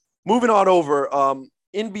anyway, moving on over.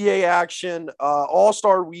 NBA action,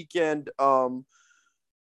 All-Star weekend.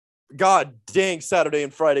 God dang, Saturday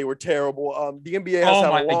and Friday were terrible. The NBA has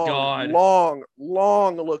had a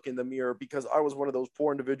long look in the mirror, because I was one of those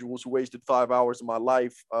poor individuals who wasted 5 hours of my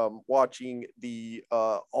life watching the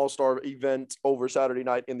All-Star event over Saturday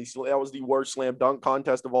night. That was the worst slam dunk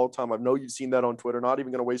contest of all time. I know you've seen that on Twitter. Not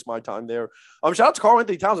even going to waste my time there. Shout out to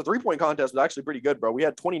Karl-Anthony Towns. The three-point contest was actually pretty good, bro. We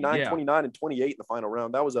had 29, 29, and 28 in the final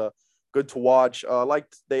round. That was good to watch. Like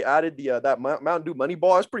they added that Mountain Dew Money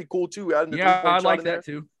Ball. That's pretty cool too. I like that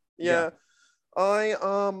too. Yeah.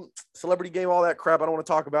 Celebrity game, all that crap I don't want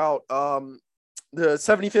to talk about. The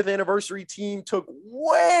 75th anniversary team took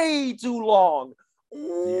way too long.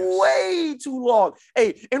 Way too long.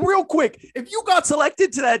 Hey, and real quick, if you got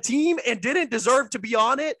selected to that team and didn't deserve to be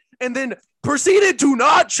on it, and then proceeded to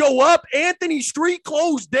not show up, Anthony Street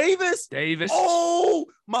Clothes Davis. Oh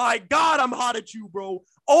my God, I'm hot at you, bro.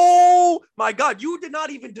 Oh my God, you did not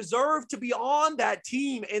even deserve to be on that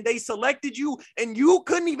team, and they selected you, and you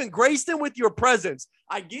couldn't even grace them with your presence.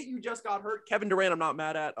 I get you just got hurt. Kevin Durant, I'm not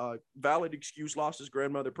mad at. Valid excuse, lost his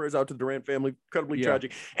grandmother. Prayers out to the Durant family. Incredibly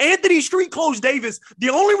tragic. Anthony Street Clothes Davis, the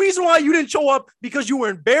only reason why you didn't show up because you were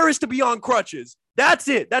embarrassed to be on crutches. That's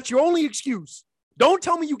it. That's your only excuse. Don't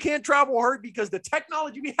tell me you can't travel hurt because the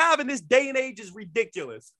technology we have in this day and age is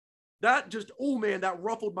ridiculous. That just, oh man, that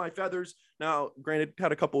ruffled my feathers. Now, granted,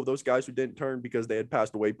 had a couple of those guys who didn't turn because they had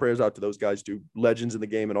passed away. Prayers out to those guys too, legends in the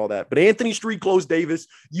game and all that. But Anthony Street Clothes Davis,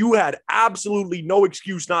 you had absolutely no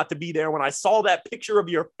excuse not to be there. When I saw that picture of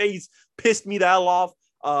your face, pissed me the hell off.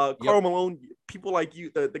 Karl Malone, people like you,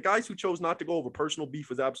 the guys who chose not to go over personal beef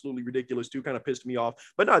was absolutely ridiculous too, kind of pissed me off.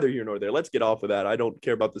 But neither here nor there. Let's get off of that. I don't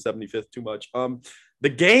care about the 75th too much. The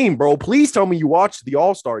game, bro. Please tell me you watched the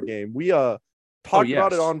All-Star game. We talked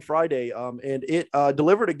about it on Friday, and it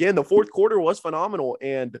delivered again. The fourth quarter was phenomenal,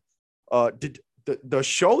 and did the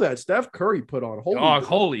show that Steph Curry put on.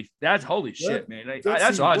 Holy shit, man!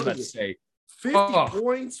 That's what I was about to say. 50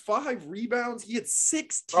 points, 5 rebounds. He had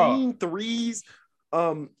 16 threes.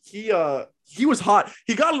 He was hot.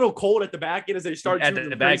 He got a little cold at the back end as they started shooting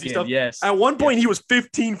the back end. Stuff. Yes. At one point, he was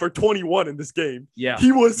 15 for 21 in this game. Yeah.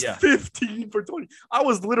 He was 15 for 20. I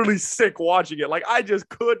was literally sick watching it. Like, I just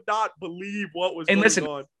could not believe what was going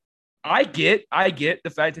on. I get the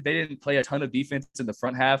fact that they didn't play a ton of defense in the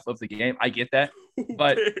front half of the game. I get that.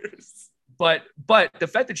 But the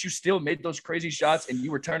fact that you still made those crazy shots and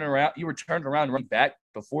you were turning around and running back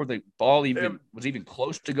before the ball was even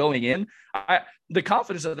close to going in. The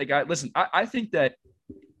confidence that they got. Listen, I think that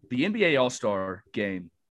the NBA All-Star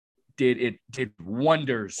game did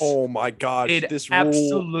wonders. Oh my gosh. This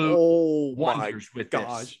absolute wonders with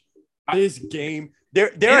this. This game. There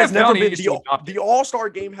has never been the All-Star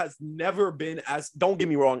game has never been as, don't get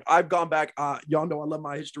me wrong. I've gone back. Y'all know I love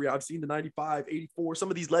my history. I've seen the 95, 84, some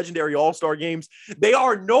of these legendary All-Star games. They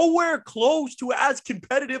are nowhere close to as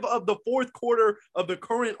competitive of the fourth quarter of the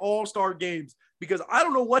current All-Star games, because I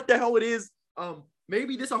don't know what the hell it is.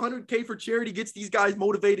 Maybe this $100K for charity gets these guys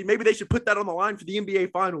motivated. Maybe they should put that on the line for the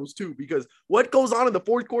NBA Finals too, because what goes on in the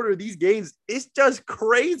fourth quarter of these games is just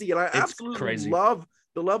crazy. And I absolutely love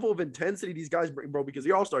the level of intensity these guys bring, bro, because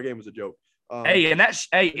the All-Star game was a joke. That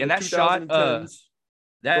shot,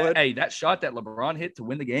 that shot that LeBron hit to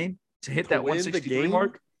win the game, to hit that 163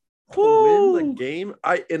 mark, to win the game.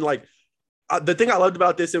 The thing I loved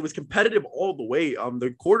about this, it was competitive all the way.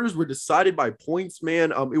 The quarters were decided by points,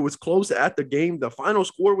 man. It was close at the game. The final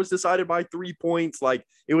score was decided by 3 points. Like,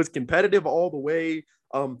 it was competitive all the way.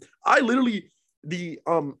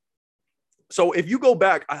 So if you go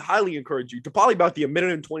back, I highly encourage you to probably about the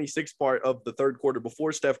 1:26 part of the third quarter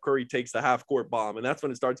before Steph Curry takes the half-court bomb, and that's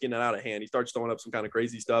when it starts getting out of hand. He starts throwing up some kind of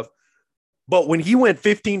crazy stuff. But when he went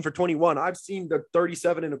 15 for 21, I've seen the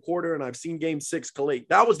 37 and a quarter, and I've seen Game 6 collate.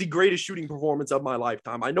 That was the greatest shooting performance of my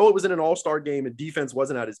lifetime. I know it was in an All-Star game, and defense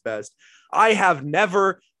wasn't at its best. I have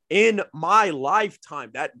never in my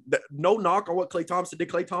lifetime, that no knock on what Klay Thompson did.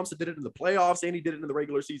 Klay Thompson did it in the playoffs, and he did it in the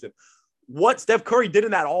regular season. What Steph Curry did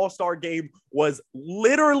in that All-Star game was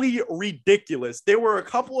literally ridiculous. There were a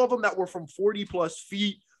couple of them that were from 40-plus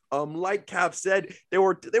feet. Like Cap said, there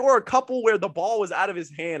were a couple where the ball was out of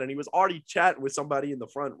his hand and he was already chatting with somebody in the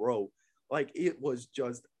front row. Like, it was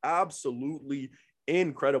just absolutely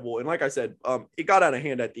incredible. And like I said, it got out of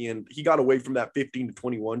hand at the end. He got away from that 15 to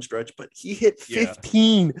 21 stretch, but he hit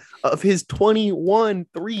 15 of his 21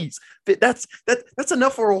 threes. That's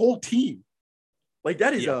enough for a whole team. Like,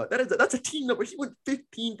 that's a team number. He went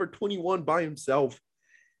 15 for 21 by himself.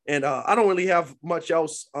 And I don't really have much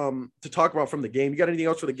else to talk about from the game. You got anything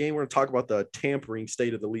else for the game? We're going to talk about the tampering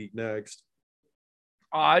state of the league next.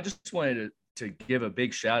 I just wanted to give a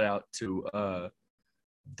big shout out to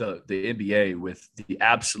the NBA with the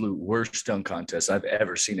absolute worst dunk contest I've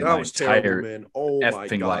ever seen in my entire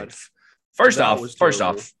effing life. First off,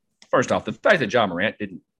 the fact that John Morant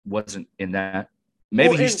wasn't in that.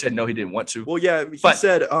 Maybe he said no, he didn't want to. Well, yeah, he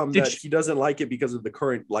said that he doesn't like it because of the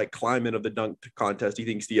current climate of the dunk contest. He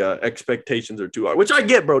thinks the expectations are too high, which I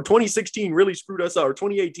get, bro. 2016 really screwed us up, or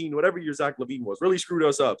 2018, whatever year Zach LaVine was, really screwed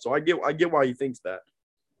us up. So I get why he thinks that.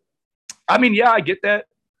 I mean, yeah, I get that,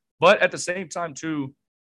 but at the same time, too,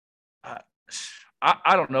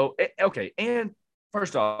 I don't know. Okay, and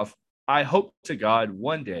first off, I hope to God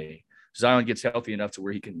one day Zion gets healthy enough to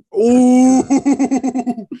where he can. Oh,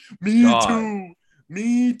 me too.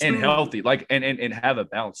 Me too. And healthy, and have a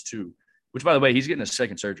balance too. Which, by the way, he's getting a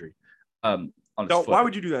second surgery. On his foot. Why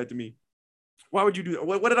would you do that to me? Why would you do that?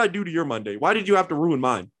 What did I do to your Monday? Why did you have to ruin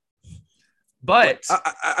mine? But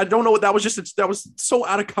I don't know what that was. That was so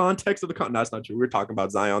out of context of the con. That's not true. We were talking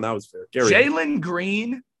about Zion. That was fair. Jalen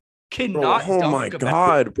Green cannot oh my dunk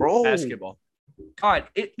God, bro. basketball. God,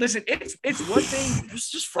 listen, it's one thing. It's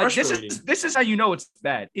just frustrating. Like, this is how you know it's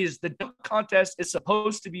bad. Is the dunk contest is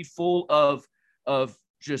supposed to be full of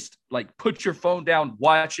just like put your phone down,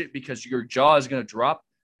 watch it because your jaw is gonna drop.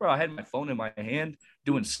 Bro, I had my phone in my hand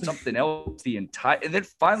doing something else and then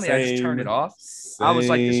finally I just turned it off. I was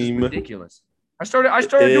like, this is ridiculous. I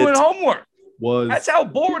started doing homework. That's how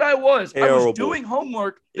bored I was. Terrible. I was doing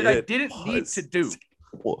homework that I didn't need to do.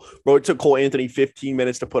 Bro, it took Cole Anthony 15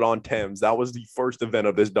 minutes to put on Tim's. That was the first event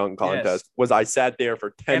of this dunk contest. Was I sat there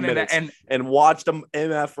for 10 minutes and watched them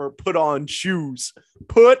MF put on shoes.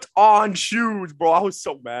 Put on shoes, bro. I was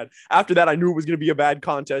so mad. After that, I knew it was going to be a bad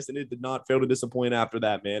contest, and it did not fail to disappoint after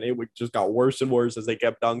that, man. It just got worse and worse as they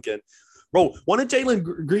kept dunking. Bro, one of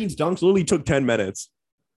Jalen Green's dunks literally took 10 minutes.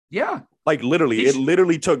 Yeah. Like, literally. It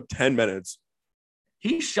literally took 10 minutes.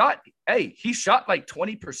 He shot like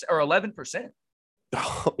 20% or 11%.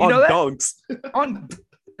 on dunks. On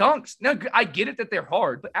dunks. Now, I get it that they're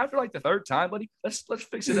hard, but after like the third time, buddy, let's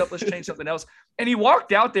fix it up. Let's change something else. And he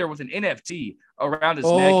walked out there with an NFT around his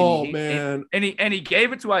neck. Oh, man. And he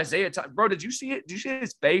gave it to Isaiah. Bro, did you see it? Did you see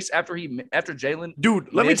his face after Jalen?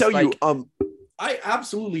 Dude, let me tell you, I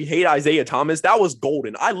absolutely hate Isaiah Thomas. That was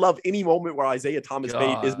golden. I love any moment where Isaiah Thomas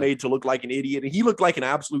is made to look like an idiot, and he looked like an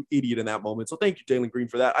absolute idiot in that moment. So thank you, Jalen Green,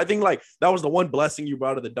 for that. I think like that was the one blessing you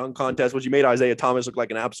brought to the dunk contest, was you made Isaiah Thomas look like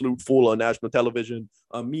an absolute fool on national television.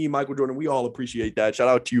 Me, Michael Jordan, we all appreciate that. Shout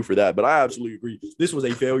out to you for that. But I absolutely agree. This was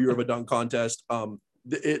a failure of a dunk contest. The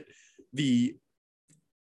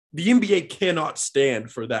NBA cannot stand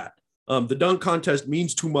for that. The dunk contest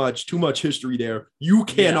means too much history there. You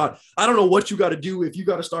cannot. Yeah. I don't know what you got to do if you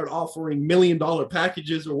got to start offering $1 million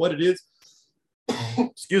packages or what it is.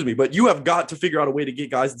 Excuse me, but you have got to figure out a way to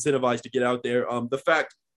get guys incentivized to get out there.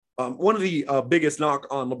 One of the biggest knock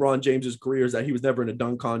on LeBron James's career is that he was never in a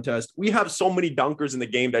dunk contest. We have so many dunkers in the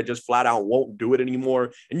game that just flat out won't do it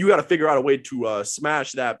anymore, and you got to figure out a way to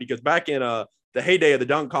smash that, because back in the heyday of the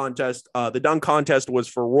dunk contest was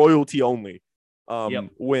for royalty only.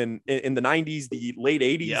 When in the 90s, the late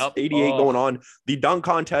 80s, 88 going on, the dunk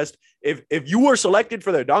contest, if you were selected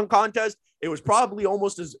for the dunk contest, it was probably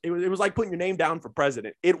almost as it was like putting your name down for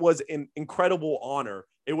president. It was an incredible honor.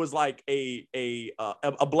 It was like a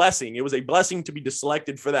blessing. It was a blessing to be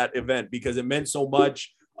selected for that event because it meant so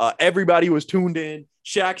much. Everybody was tuned in.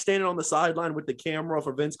 Shaq standing on the sideline with the camera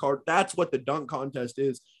for Vince Carter. That's what the dunk contest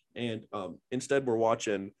is. And instead, we're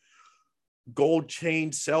watching gold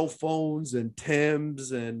chain cell phones and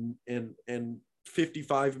Timbs and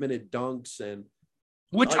 55-minute dunks, and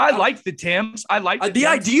which I liked the Timbs. I liked the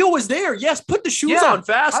idea was there. Yes, put the shoes on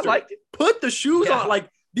faster. I liked it. Put the shoes on. Like,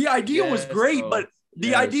 the idea was great, but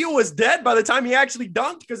the idea was dead by the time he actually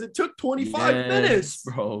dunked because it took 25 minutes,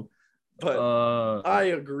 bro. But I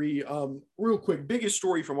agree. Real quick, biggest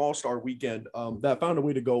story from All-Star Weekend that found a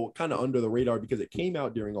way to go kind of under the radar because it came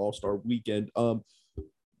out during All-Star Weekend.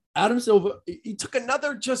 Adam Silver, he took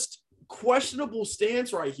another just questionable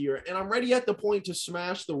stance right here, and I'm ready at the point to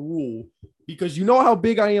smash the rule because you know how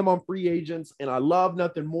big I am on free agents, and I love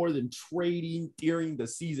nothing more than trading during the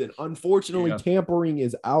season. Unfortunately, tampering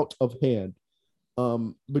is out of hand.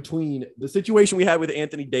 Between the situation we had with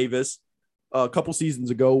Anthony Davis a couple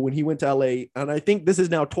seasons ago when he went to LA, and I think this is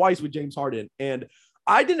now twice with James Harden, and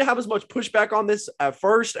I didn't have as much pushback on this at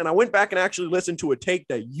first, and I went back and actually listened to a take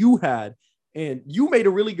that you had. And you made a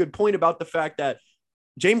really good point about the fact that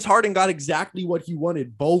James Harden got exactly what he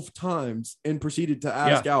wanted both times and proceeded to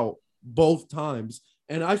ask out both times.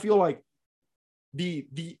 And I feel like the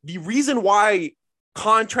reason why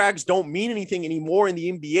contracts don't mean anything anymore in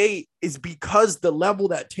the NBA is because the level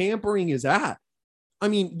that tampering is at. I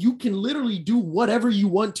mean, you can literally do whatever you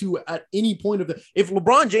want to at any point of the. If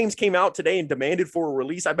LeBron James came out today and demanded for a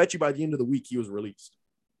release, I bet you by the end of the week he was released.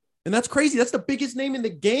 And that's crazy. That's the biggest name in the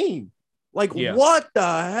game. Like, what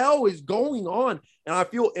the hell is going on? And I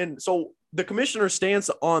feel, and so the commissioner stands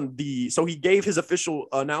on so he gave his official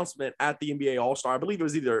announcement at the NBA All-Star. I believe it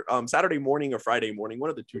was either Saturday morning or Friday morning, one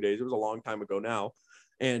of the 2 days. It was a long time ago now.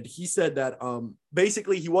 And he said that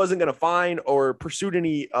basically he wasn't going to fine or pursue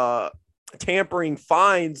any tampering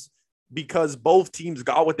fines because both teams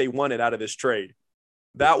got what they wanted out of this trade.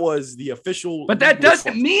 That was the official. But that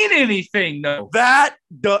doesn't mean anything, though. I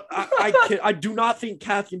do not think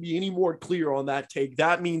Kath can be any more clear on that take.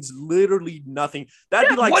 That means literally nothing. That'd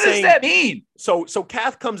be like what saying, does that mean? So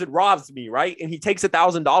Kath comes and robs me, right? And he takes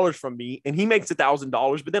 $1,000 from me, and he makes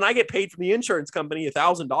 $1,000, but then I get paid from the insurance company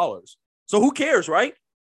 $1,000. So who cares, right?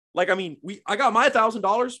 Like, I mean, I got my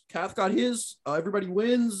 $1,000. Kath got his. Everybody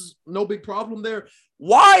wins. No big problem there.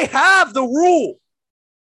 Why have the rule?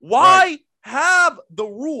 Why have the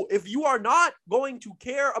rule? If you are not going to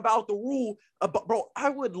care about the rule, bro, I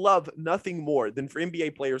would love nothing more than for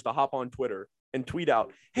NBA players to hop on Twitter and tweet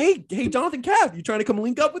out, hey, Jonathan Kath, you trying to come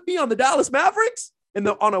link up with me on the Dallas Mavericks?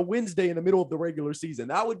 On a Wednesday in the middle of the regular season.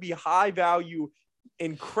 That would be high value,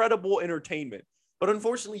 incredible entertainment. But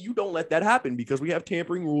unfortunately, you don't let that happen because we have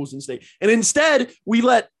tampering rules in state. And instead, we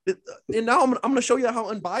let, and now I'm going to show you how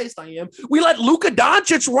unbiased I am. We let Luka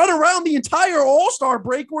Doncic run around the entire All-Star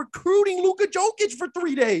break recruiting Luka Jokic for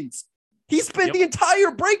 3 days. He spent the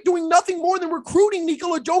entire break doing nothing more than recruiting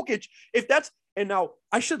Nikola Jokic. And now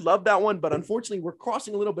I should love that one, but unfortunately, we're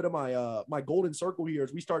crossing a little bit of my golden circle here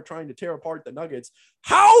as we start trying to tear apart the Nuggets.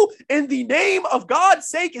 How in the name of God's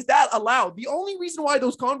sake is that allowed? The only reason why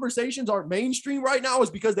those conversations are mainstream right now is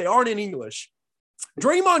because they aren't in English.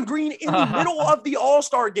 Draymond Green in the middle of the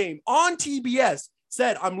All-Star game on TBS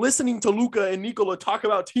said, I'm listening to Luka and Nikola talk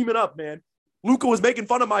about teaming up, man. Luka was making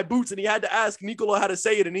fun of my boots and he had to ask Nikola how to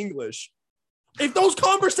say it in English. If those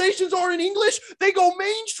conversations are in English, they go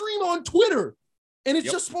mainstream on Twitter. And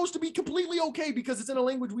it's just supposed to be completely okay because it's in a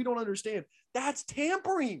language we don't understand. That's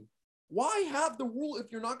tampering. Why have the rule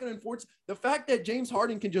if you're not going to enforce the fact that James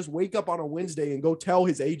Harden can just wake up on a Wednesday and go tell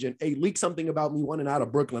his agent, hey, leak something about me wanting out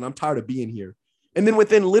of Brooklyn. I'm tired of being here. And then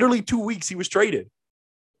within literally 2 weeks, he was traded.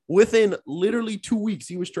 Within literally 2 weeks,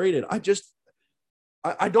 he was traded. I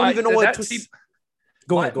don't even know what to say.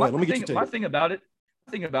 Go ahead. Let me get you. My thing about it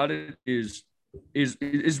is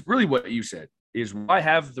really what you said is why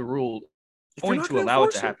have the rule going to allow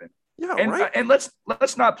it to happen. Yeah, and let's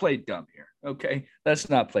not play dumb here. Okay. Let's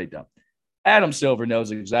not play dumb. Adam Silver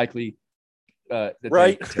knows exactly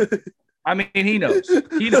right. I mean, he knows.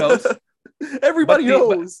 Everybody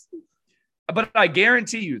knows. But I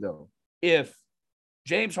guarantee you though, if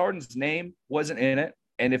James Harden's name wasn't in it,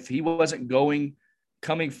 and if he wasn't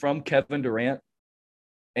coming from Kevin Durant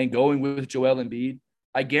and going with Joel Embiid,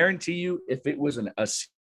 I guarantee you if it was a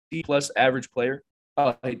C+ average player,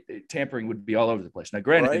 tampering would be all over the place. Now,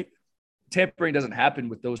 granted, tampering doesn't happen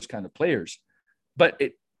with those kind of players, but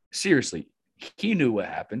seriously, he knew what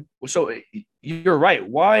happened. So you're right.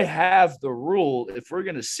 Why have the rule if we're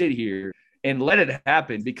going to sit here and let it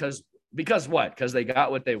happen? Because what? Because they got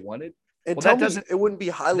what they wanted. And tell me it wouldn't be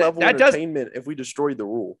high level entertainment if we destroyed the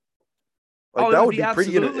rule. That would be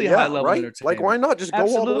pretty high level entertainment. Like, why not just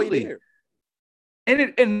go all the way there?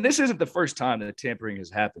 And this isn't the first time that tampering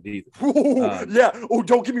has happened either.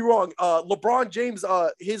 Don't get me wrong. LeBron James,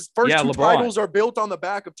 his first two titles are built on the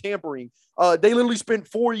back of tampering. They literally spent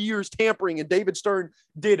 4 years tampering, and David Stern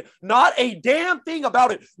did not a damn thing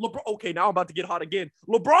about it. Okay, now I'm about to get hot again.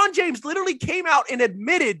 LeBron James literally came out and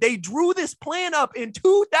admitted they drew this plan up in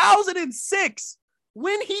 2006.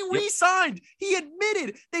 When he re-signed, he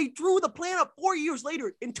admitted they drew the plan up 4 years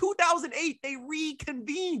later. In 2008, they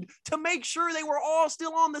reconvened to make sure they were all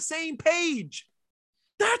still on the same page.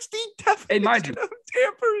 That's the definition of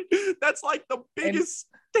tampering. That's like the biggest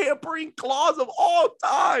tampering clause of all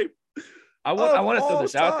time. I want to throw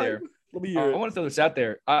this out there. Let me hear it. I want to throw this out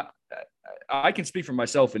there. I can speak for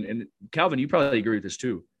myself, and Calvin, you probably agree with this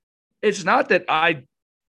too. It's not that I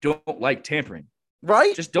don't like tampering.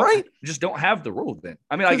 Right. Just don't have the rule then.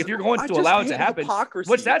 I mean, like if you're going to allow it to happen,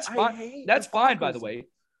 that's fine. That's fine, by the way.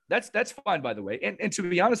 That's fine, by the way. And to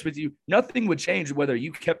be honest with you, nothing would change whether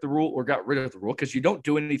you kept the rule or got rid of the rule because you don't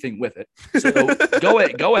do anything with it. So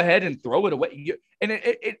go ahead and throw it away. And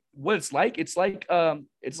what it's like the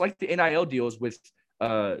NIL deals with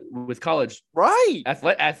college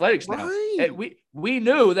athletics now. And we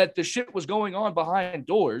knew that the shit was going on behind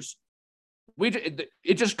doors.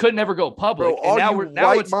 It just could never go public. Bro,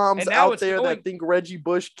 white moms out there that think Reggie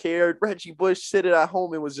Bush cared. Reggie Bush sitting at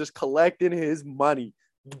home and was just collecting his money,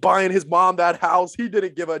 buying his mom that house. He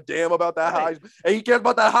didn't give a damn about that Heisman. And he cares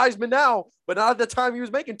about that Heisman now, but not at the time he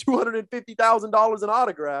was making $250,000 an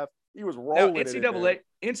autograph. He was rolling. Now,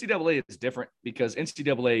 NCAA is different because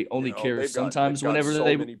NCAA only cares sometimes whenever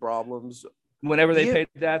whenever they paid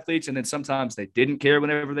the athletes, and then sometimes they didn't care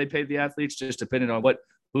whenever they paid the athletes, just depending on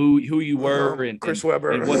who you were and Chris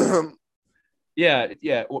Webber. And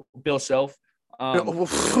Bill Self. Ed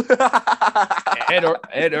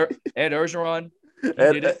Orgeron.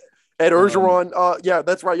 Ed Orgeron. Yeah,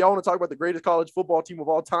 that's right. Y'all want to talk about the greatest college football team of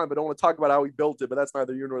all time, but don't want to talk about how he built it, but that's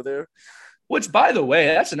neither here nor there. Which, by the way,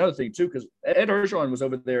 that's another thing, too, because Ed Orgeron was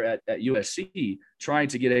over there at USC trying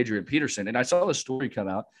to get Adrian Peterson, and I saw this story come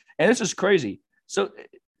out, and this is crazy. So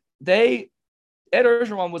Ed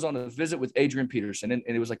Orgeron was on a visit with Adrian Peterson, and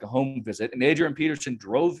it was like a home visit. And Adrian Peterson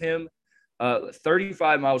drove him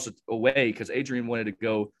 35 miles away because Adrian wanted to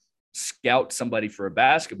go scout somebody for a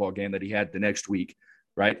basketball game that he had the next week,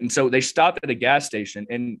 right? And so they stopped at a gas station,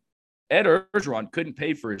 and Ed Orgeron couldn't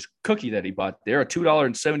pay for his cookie that he bought there, a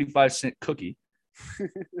 $2.75 cookie.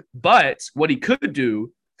 But what he could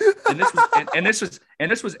do, and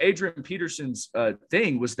this was Adrian Peterson's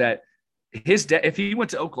thing, was that his dad, if he went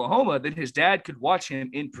to Oklahoma, then his dad could watch him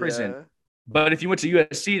in prison. Yeah. But if he went to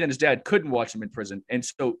USC, then his dad couldn't watch him in prison. And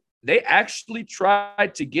so they actually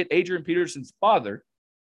tried to get Adrian Peterson's father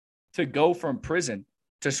to go from prison,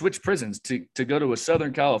 to switch prisons, to go to a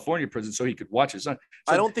Southern California prison so he could watch his son.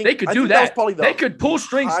 So I don't think they could do that. That was probably they could pull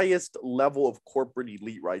strings. Highest level of corporate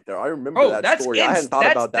elite right there. I remember that story. I hadn't thought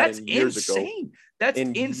about that in years ago. That's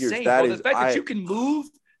insane. The fact that you can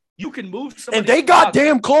move somebody. And they got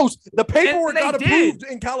damn close. The paperwork got approved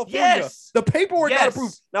in California. Yes. The paperwork got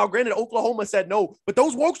approved. Now, granted, Oklahoma said no, but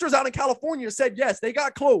those wokesters out in California said yes. They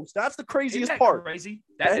got close. That's the craziest part. Crazy.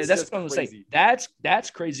 That's what I'm saying.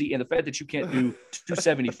 That's crazy. And the fact that you can't do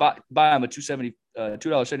 $2.75, buy them a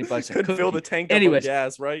 $2.75. Couldn't fill the tank up with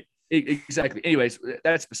gas, right? Exactly. Anyways,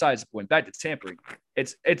 that's besides the point. Back to tampering.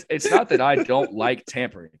 It's not that I don't like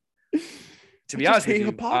tampering. To be honest with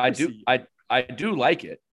you, I do like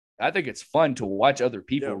it. I think it's fun to watch other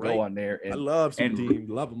people go on there. And, I love some teams.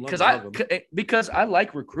 Love them. Because I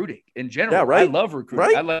like recruiting in general. Yeah, right. I love recruiting.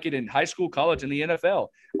 Right? I like it in high school, college, and the NFL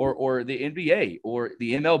or the NBA or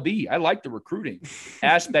the MLB. I like the recruiting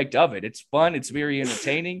aspect of it. It's fun. It's very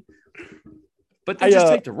entertaining. But they just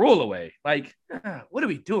take the rule away. Like, what are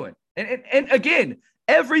we doing? And again,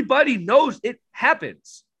 everybody knows it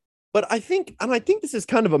happens. But I think this is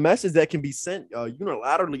kind of a message that can be sent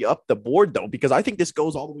unilaterally up the board, though, because I think this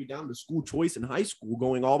goes all the way down to school choice in high school,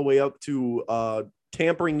 going all the way up to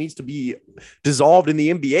tampering needs to be dissolved in the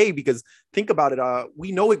NBA, because think about it.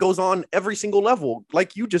 We know it goes on every single level.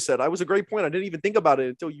 Like you just said, that was a great point. I didn't even think about it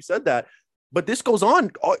until you said that. But this goes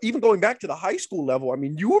on, even going back to the high school level. I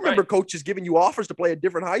mean, you remember coaches giving you offers to play at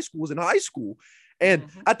different high schools in high school. And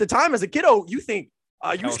at the time as a kiddo, you think,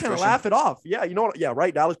 you just kind of laugh it off. Yeah, you know what? Yeah,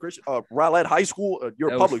 right. Dallas Christian, Rowlett High School.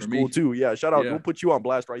 You're a public school too. Yeah, shout out. We'll put you on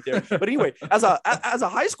blast right there. But anyway, as a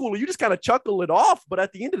high schooler, you just kind of chuckle it off. But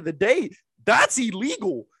at the end of the day, that's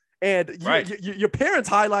illegal. And your parents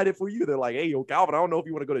highlight it for you. They're like, hey, yo, Calvin, I don't know if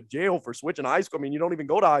you want to go to jail for switching high school. I mean, you don't even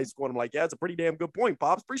go to high school. And I'm like, yeah, it's a pretty damn good point,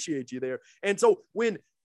 Pops. Appreciate you there. And so when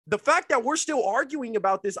the fact that we're still arguing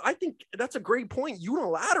about this, I think that's a great point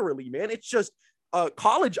unilaterally, man. It's just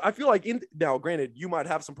college. I feel like now, granted, you might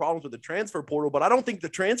have some problems with the transfer portal, but I don't think the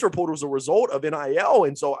transfer portal is a result of NIL.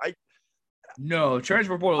 And so No,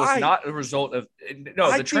 transfer portal is not a result of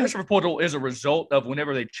the transfer portal is a result of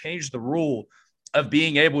whenever they changed the rule of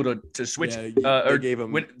being able to switch or gave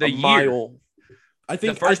them the year. Mile. I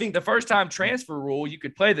think the first time transfer rule you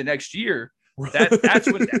could play the next year. That's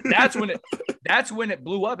when it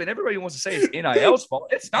blew up, and everybody wants to say it's NIL's fault.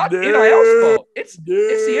 It's not NIL's fault. It's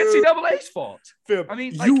the NCAA's fault. I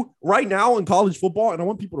mean, right now in college football, and I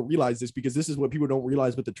want people to realize this because this is what people don't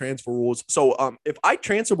realize with the transfer rules. So, if I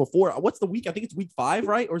transfer before, what's the week? I think it's week 5,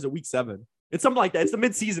 right? Or is it week 7? It's something like that. It's the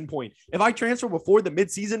mid-season point. If I transfer before the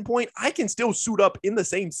mid-season point, I can still suit up in the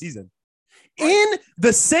same season. Right. In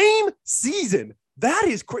the same season.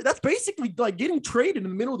 That's basically like getting traded in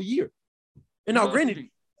the middle of the year. And now, granted,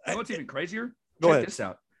 what's even crazier? Go ahead. This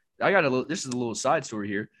out. This is a little side story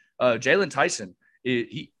here. Jalen Tyson,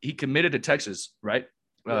 he committed to Texas, right?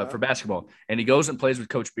 For basketball, and he goes and plays with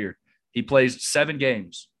Coach Beard. He plays 7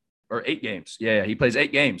 games or 8 games. Yeah, he plays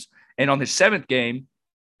 8 games. And on his 7th game,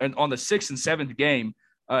 and on the 6th and 7th game,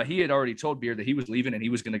 he had already told Beard that he was leaving and he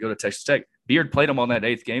was going to go to Texas Tech. Beard played him on that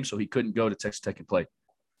 8th game, so he couldn't go to Texas Tech and play.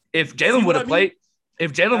 If Jalen would have played.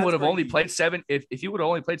 If Jalen would have only played 7, if he would have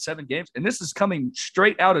only played 7 games, and this is coming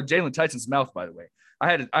straight out of Jalen Tyson's mouth, by the way. I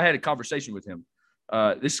had a conversation with him.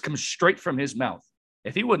 This comes straight from his mouth.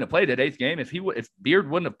 If he wouldn't have played that 8th game, if Beard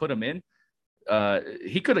wouldn't have put him in,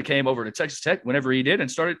 he could have came over to Texas Tech whenever he did and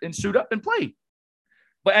started and suit up and played.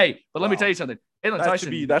 But let me tell you something.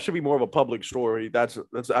 That should be more of a public story. That's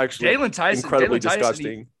actually incredibly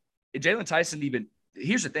disgusting. Jalen Tyson even.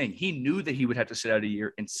 Here's the thing. He knew that he would have to sit out a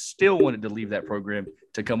year and still wanted to leave that program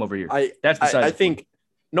to come over here. I actually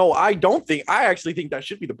think that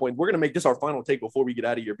should be the point. We're going to make this our final take before we get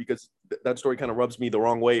out of here because that story kind of rubs me the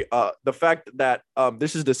wrong way. The fact that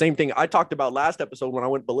this is the same thing I talked about last episode when I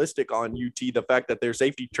went ballistic on UT, the fact that their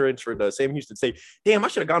safety transferred to Sam Houston State. Damn, I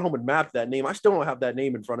should have gone home and mapped that name. I still don't have that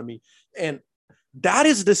name in front of me. And that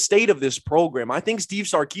is the state of this program. I think Steve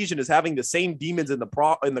Sarkisian is having the same demons in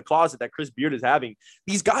the closet that Chris Beard is having.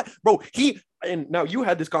 These guys, bro, and now you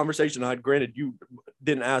had this conversation. Granted, you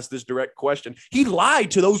didn't ask this direct question. He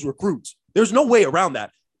lied to those recruits. There's no way around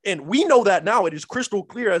that. And we know that now. It is crystal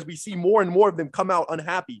clear as we see more and more of them come out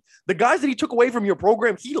unhappy. The guys that he took away from your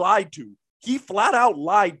program, he lied to. He flat out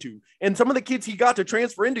lied to. And some of the kids he got to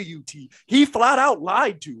transfer into UT, he flat out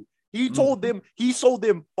lied to. He told them, he sold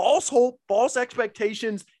them false hope, false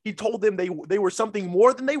expectations. He told them they were something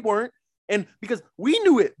more than they weren't. And because we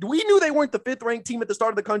knew they weren't the 5th ranked team at the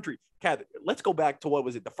start of the country. Kat, let's go back to what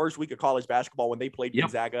was it? The first week of college basketball when they played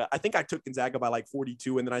Gonzaga. I think I took Gonzaga by like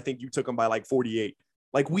 42. And then I think you took them by like 48.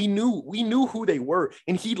 Like we knew who they were,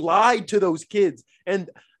 and he lied to those kids. And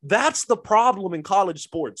that's the problem in college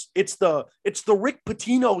sports. It's the Rick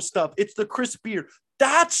Pitino stuff. It's the Chris Beard.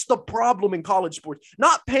 That's the problem in college sports.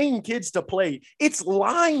 Not paying kids to play. It's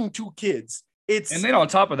lying to kids. And then on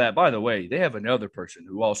top of that, by the way, they have another person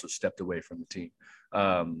who also stepped away from the team.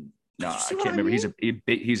 No, I can't remember.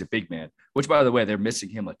 He's a big man, which, by the way, they're missing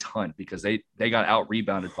him a ton because they got out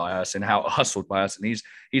rebounded by us and out hustled by us, and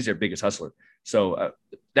he's their biggest hustler. So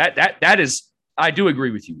that is, I do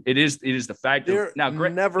agree with you. It is the fact that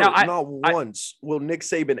not once will Nick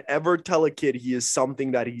Saban ever tell a kid he is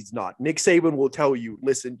something that he's not. Nick Saban will tell you,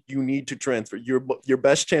 listen, you need to transfer. Your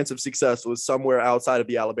best chance of success was somewhere outside of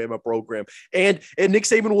the Alabama program. And Nick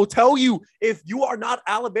Saban will tell you, if you are not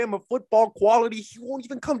Alabama football quality, he won't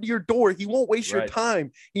even come to your door. He won't waste your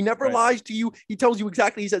time. He never lies to you. He tells you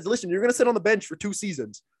exactly. He says, listen, you're going to sit on the bench for 2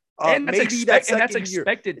 seasons. And that's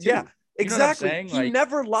expected too. Yeah. Exactly. He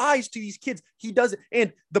never lies to these kids. He doesn't.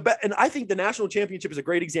 And I think the national championship is a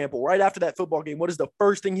great example. Right after that football game, what is the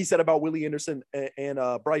first thing he said about Willie Anderson and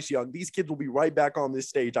Bryce Young? These kids will be right back on this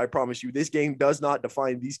stage. I promise you, this game does not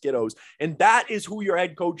define these kiddos. And that is who your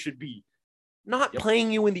head coach should be. Not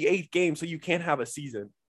playing you in the 8th game so you can't have a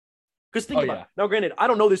season. Because think about it. Now, granted, I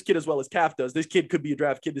don't know this kid as well as Calf does. This kid could be a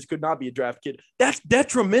draft kid. This could not be a draft kid. That's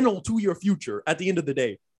detrimental to your future at the end of the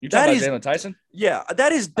day. You talking about Jalen Tyson? Yeah,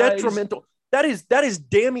 that is detrimental. That is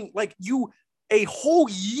damning. Like a whole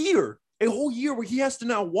year where he has to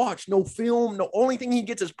now watch no film. The only thing he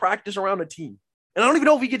gets is practice around a team. And I don't even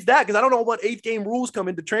know if he gets that because I don't know what 8th game rules come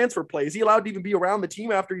into transfer play. Is he allowed to even be around the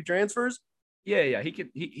team after he transfers? Yeah, he can.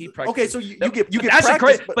 He practices. Okay, so you get that's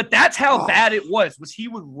practice, but that's how bad it was. He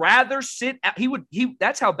would rather sit out.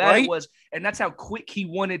 That's how bad it was, and that's how quick he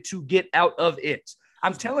wanted to get out of it.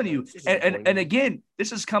 I'm telling you, and again,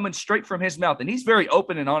 this is coming straight from his mouth, and he's very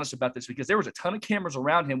open and honest about this because there was a ton of cameras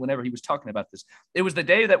around him whenever he was talking about this. It was the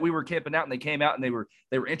day that we were camping out, and they came out and they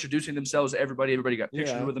were introducing themselves to everybody. Everybody got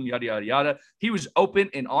pictures with them, yada yada yada. He was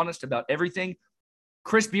open and honest about everything.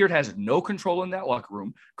 Chris Beard has no control in that locker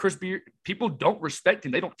room. Chris Beard, people don't respect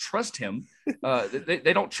him. They don't trust him.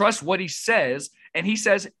 They don't trust what he says, and he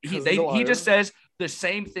says he just says the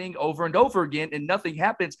same thing over and over again, and nothing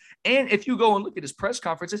happens. And if you go and look at his press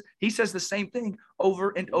conferences, he says the same thing over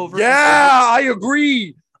and over. Yeah, I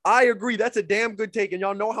agree. That's a damn good take. And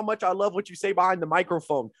y'all know how much I love what you say behind the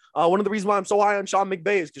microphone. One of the reasons why I'm so high on Sean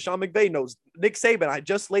McVay is because Sean McVay knows Nick Saban. I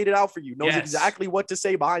just laid it out for you. Knows exactly what to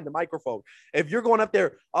say behind the microphone. If you're going up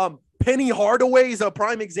there, Penny Hardaway is a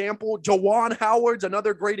prime example. Jawan Howard's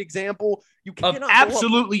another great example. You cannot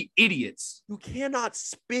absolutely idiots. You cannot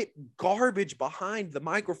spit garbage behind the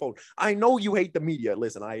microphone. I know you hate the media.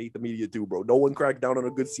 Listen, I hate the media too, bro. No one cracked down on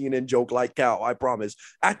a good CNN joke like Cal, I promise.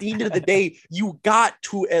 At the end of the day, you got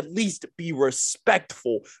to at least be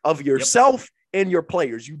respectful of yourself and your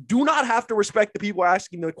players. You do not have to respect the people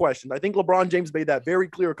asking the questions. I think LeBron James made that very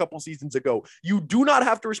clear a couple seasons ago. You do not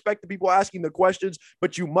have to respect the people asking the questions,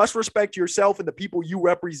 but you must respect yourself and the people you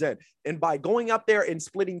represent. And by going up there and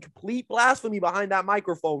splitting complete blasphemy behind that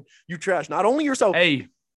microphone, you trash not only yourself. Hey,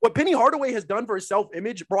 what Penny Hardaway has done for his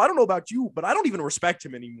self-image, bro, I don't know about you, but I don't even respect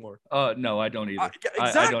him anymore. No, I don't either.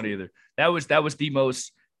 Exactly. I don't either. That was the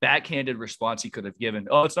most backhanded response he could have given.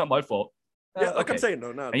 Oh, it's not my fault. Yeah, like I'm saying, no.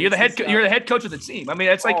 And you're the head coach of the team. I mean,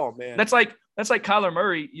 that's like that's like Kyler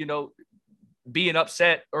Murray, being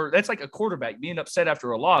upset, or that's like a quarterback being upset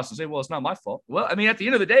after a loss and say, "Well, it's not my fault." Well, I mean, at the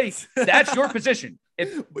end of the day, that's your position.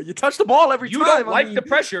 But you touch the ball every time. You don't like the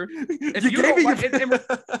pressure. If you don't like,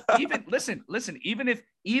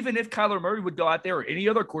 even if Kyler Murray would go out there, or any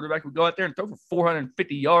other quarterback would go out there and throw for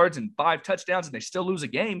 450 yards and 5 touchdowns, and they still lose a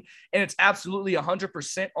game, and it's absolutely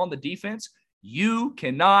 100% on the defense. You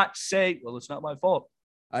cannot say, well, it's not my fault.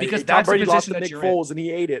 Because Tom Brady lost to Nick Foles and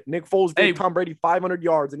he ate it. Nick Foles gave Tom Brady 500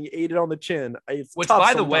 yards and he ate it on the chin. Which,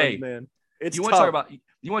 by the way, man, it's you want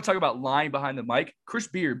to talk about lying behind the mic? Chris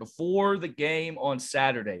Beard, before the game on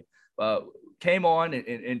Saturday, came on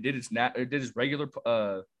and did his regular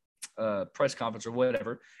press conference or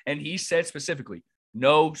whatever, and he said specifically,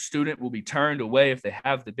 no student will be turned away if they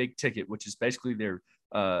have the big ticket, which is basically their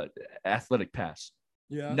athletic pass.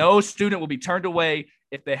 Yeah. No student will be turned away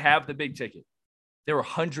if they have the big ticket, there were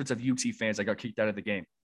hundreds of UT fans that got kicked out of the game.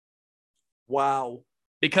 Wow.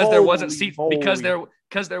 Because there wasn't seats. Because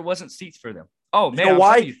there wasn't seats for them. Oh man, you know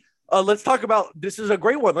why? Let's talk about this. Is a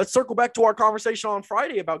great one. Let's circle back to our conversation on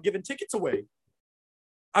Friday about giving tickets away.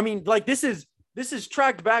 I mean, like this is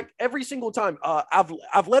tracked back every single time.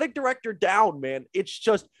 Athletic director down, man. It's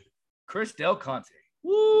just Chris Del Conte.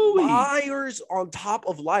 Liars on top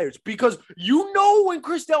of liars, because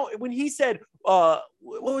when he said what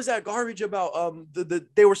was that garbage about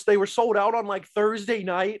they were sold out on like Thursday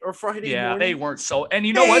night or Friday morning. They weren't sold, and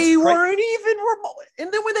you know what, they weren't even remote.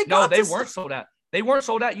 And then when they weren't sold out. They weren't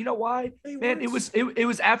sold out. You know why? Man, it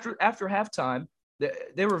was after halftime.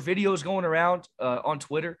 There were videos going around on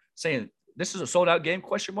Twitter saying this is a sold out game ?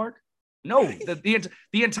 No, the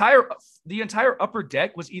entire upper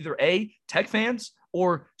deck was either Tech fans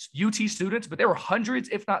or UT students, but there were hundreds,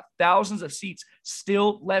 if not thousands, of seats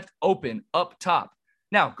still left open up top.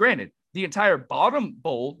 Now, granted, the entire bottom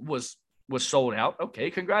bowl was sold out.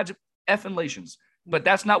 Okay, congratulations. But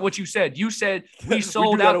that's not what you said. You said we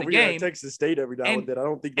sold out the game. Texas State every now and then. I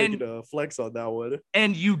don't think they can flex on that one.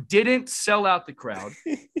 And you didn't sell out the crowd.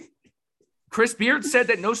 Chris Beard said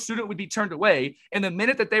that no student would be turned away. And the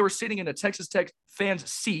minute that they were sitting in a Texas Tech fan's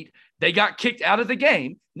seat, they got kicked out of the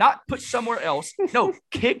game, not put somewhere else. No,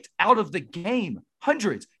 kicked out of the game.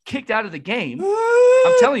 Hundreds kicked out of the game.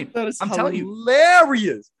 I'm telling you,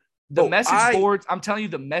 hilarious. The message boards, I'm telling you,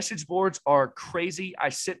 the message boards are crazy. I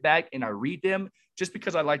sit back and I read them just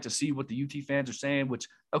because I like to see what the UT fans are saying, which,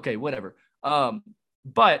 okay, whatever.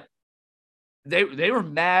 But they were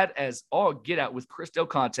mad as all get out with Chris Del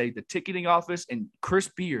Conte, the ticketing office, and Chris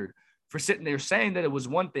Beard for sitting there saying that it was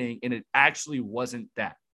one thing and it actually wasn't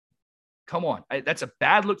that. Come on. That's a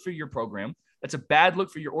bad look for your program. That's a bad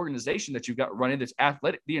look for your organization that you've got running this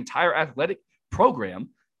the entire athletic program.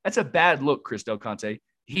 That's a bad look, Chris Del Conte.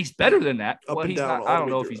 He's better than that. Well, he's not. I don't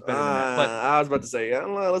know if he's better than that. But I was about to say,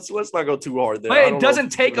 let's not go too hard there. But it doesn't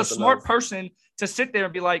take a smart person to sit there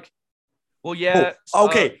and be like, "Well, yeah."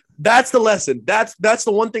 Okay, that's the lesson. That's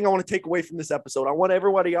the one thing I want to take away from this episode. I want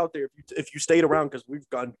everybody out there, if you stayed around, because we've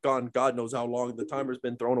gone God knows how long. The timer's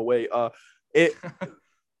been thrown away.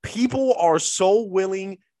 People are so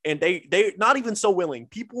willing, and they not even so willing.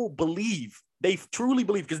 People believe. They truly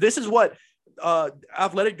believe, because this is what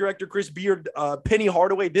athletic director Chris Beard, Penny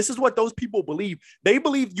Hardaway, this is what those people believe. They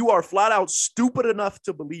believe you are flat out stupid enough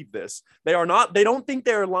to believe this. They don't think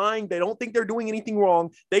they're lying. They don't think they're doing anything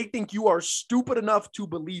wrong. They think you are stupid enough to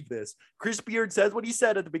believe this. Chris Beard says what he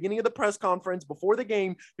said at the beginning of the press conference before the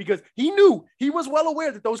game, because he was well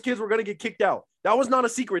aware that those kids were going to get kicked out. That was not a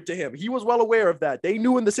secret to him. He was well aware of that. They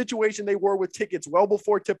knew in the situation they were with tickets well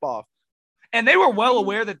before tip-off. And they were well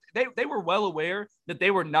aware that they were well aware that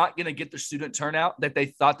they were not going to get the student turnout that they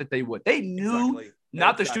thought that they would. They knew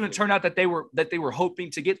the student turnout that they were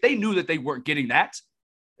hoping to get. They knew that they weren't getting that.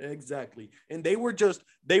 Exactly. And they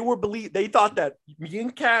thought that me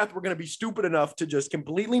and Kath were going to be stupid enough to just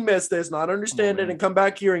completely miss this, not understand it, and come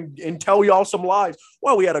back here and tell y'all some lies.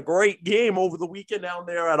 Well, we had a great game over the weekend down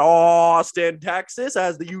there at Austin, Texas,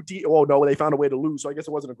 as the UT. Oh, no, they found a way to lose. So I guess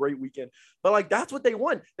it wasn't a great weekend. But like, that's what they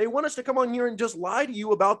want. They want us to come on here and just lie to you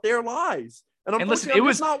about their lies. And unfortunately, I'm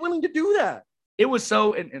just not willing to do that. It was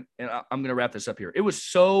so, and I'm going to wrap this up here. It was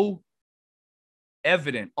so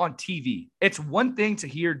evident on TV. It's one thing to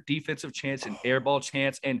hear defensive chants and airball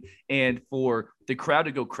chants and for the crowd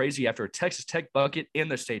to go crazy after a Texas Tech bucket in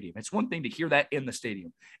the stadium. It's one thing to hear that in the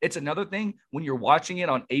stadium. It's another thing when you're watching it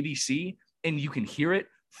on ABC and you can hear it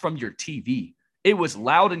from your TV. It was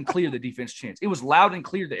loud and clear, the defense chants. It was loud and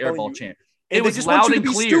clear, the airball chant. It was loud and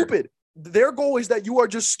clear. Stupid. Their goal is that you are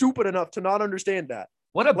just stupid enough to not understand that.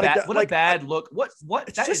 What a bad look. What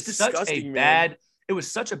that is disgusting, such a man. bad. It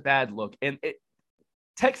was such a bad look. And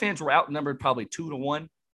Tech fans were outnumbered probably 2-1,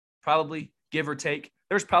 probably, give or take.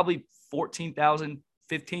 There's probably 14,000,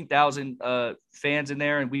 15,000 fans in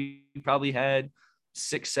there, and we probably had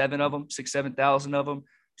 7,000 of them.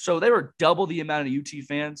 So they were double the amount of UT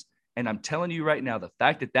fans. And I'm telling you right now, the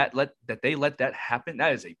fact that they let that happen,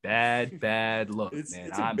 that is a bad look,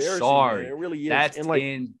 man. I'm sorry. Man. It really is. That's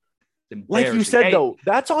embarrassing. Like you said, though,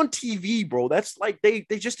 that's on TV, bro. That's like they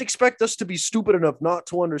just expect us to be stupid enough not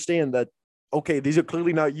to understand that. Okay, these are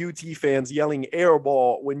clearly not UT fans yelling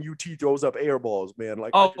airball when UT throws up airballs, man.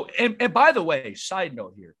 Like, and by the way, side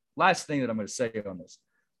note here, last thing that I'm going to say on this,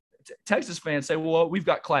 Texas fans say, "Well, we've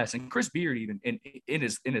got class," and Chris Beard even in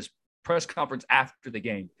his press conference after the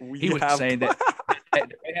game, he was saying that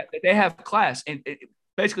they have class, and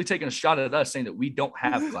basically taking a shot at us, saying that we don't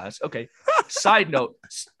have class. Okay, side note,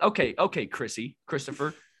 okay,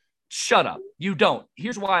 Christopher. Shut up. You don't.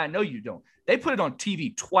 Here's why I know you don't. They put it on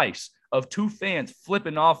TV twice of two fans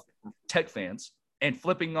flipping off Tech fans and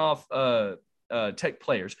flipping off Tech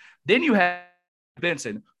players. Then you have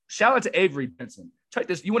Benson. Shout out to Avery Benson. Check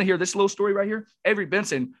this. You want to hear this little story right here? Avery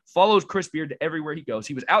Benson follows Chris Beard everywhere he goes.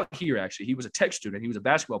 He was out here, actually. He was a Tech student. He was a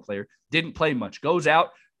basketball player. Didn't play much. Goes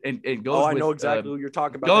out and goes I know exactly who you're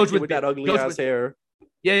talking about. Goes with that ugly-ass hair.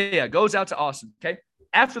 Yeah. Goes out to Austin, okay?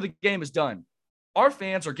 After the game is done, our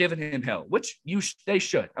fans are giving him hell, which they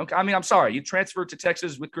should. Okay? I mean, I'm sorry. You transferred to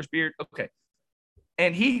Texas with Chris Beard. Okay.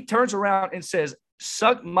 And he turns around and says,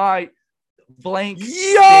 suck my blank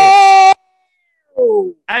Yo!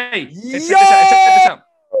 Hey,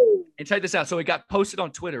 and check this out. So it got posted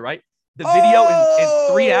on Twitter, right? The video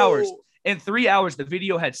in 3 hours. In 3 hours, the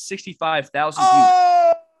video had 65,000 views.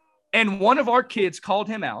 And one of our kids called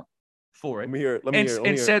him out for it. Let me hear it.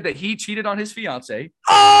 And said that he cheated on his fiance.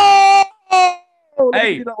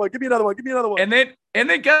 Hey, give me another one. And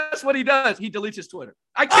then guess what he does? He deletes his Twitter.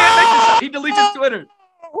 I can't make this up. He deletes his Twitter.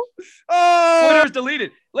 Twitter's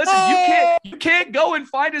deleted. Listen, you can't go and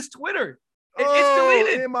find his Twitter. It's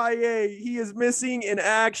deleted. MIA. He is missing in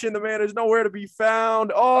action. The man is nowhere to be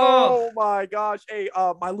found. Oh my gosh. Hey,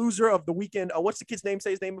 my loser of the weekend. What's the kid's name?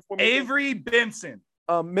 Say his name before me. Avery Benson.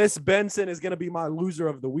 Miss Benson is going to be my loser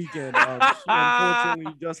of the weekend. She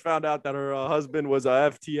unfortunately just found out that her husband was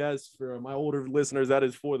a FTS. For my older listeners, that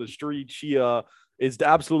is for the street. She is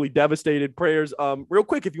absolutely devastated. Prayers. Real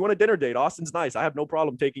quick, if you want a dinner date, Austin's nice. I have no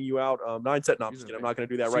problem taking you out. 9 set. No, I'm just kidding. I'm not going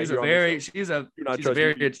to do that right here.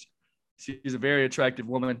 She's a very attractive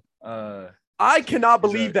woman. I cannot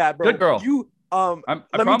believe that, bro. Good girl.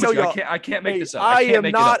 Let me tell you, I can't make this up. I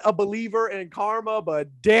am not a believer in karma, but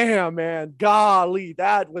damn, man, golly,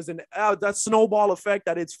 that was that snowball effect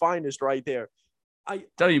at its finest right there. I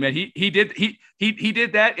tell you, man, he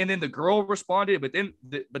did that, and then the girl responded, but then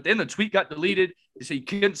the tweet got deleted, so you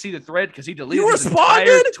couldn't see the thread because he deleted his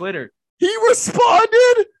entire Twitter. He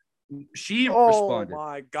responded. She responded. Oh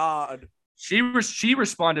my god. She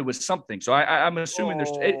responded with something. So I'm assuming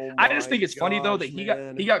I just think it's funny though that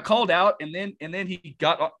he got called out and then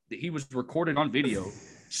he was recorded on video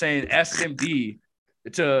saying SMD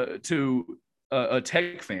to a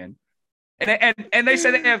Tech fan. And they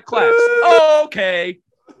said they have class. Oh, okay.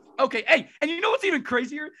 Hey, and you know what's even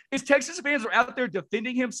crazier is Texas fans are out there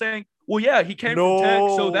defending him, saying, "Well, yeah, he came from Tech,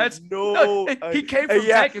 so that's he came from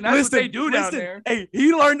Tech, and that's what they do down there." Hey,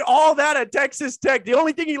 he learned all that at Texas Tech. The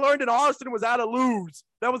only thing he learned in Austin was how to lose.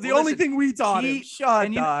 That was the only thing we taught him.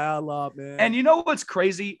 Shut the hell up, man. And you know what's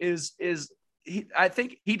crazy is I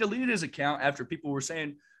think he deleted his account after people were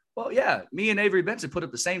saying, "Well, yeah, me and Avery Benson put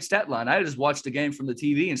up the same stat line. I just watched the game from the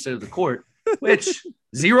TV instead of the court." Which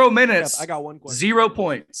 0 minutes. I got one question. 0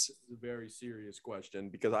 points. This is a very serious question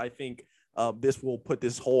because I think this will put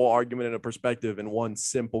this whole argument into perspective in one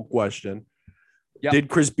simple question. Yep. Did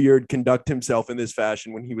Chris Beard conduct himself in this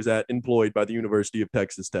fashion when he was employed by the University of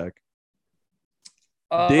Texas Tech?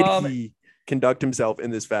 Did he conduct himself in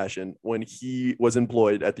this fashion when he was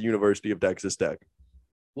employed at the University of Texas Tech?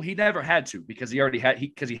 Well, he never had to because he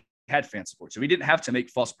had fan support. So he didn't have to make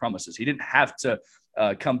false promises. He didn't have to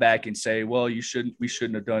come back and say, well, we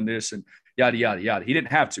shouldn't have done this and yada, yada, yada. He didn't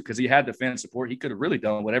have to because he had the fan support. He could have really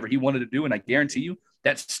done whatever he wanted to do. And I guarantee you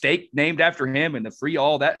that steak named after him and the free,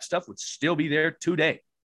 all that stuff would still be there today.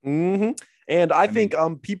 Mm-hmm. And I think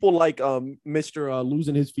people like Mr.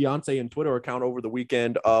 Losing his fiance and Twitter account over the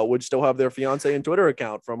weekend would still have their fiance and Twitter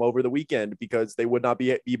account from over the weekend because they would not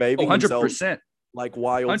be behaving 100%. Like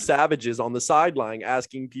wild savages on the sideline,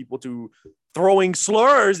 asking people to throwing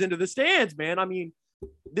slurs into the stands, man. I mean,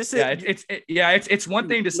 this is it's one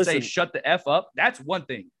thing to say shut the F up. That's one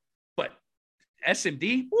thing, but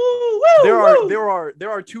SMD. There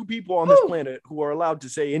are two people on this planet who are allowed to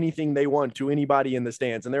say anything they want to anybody in the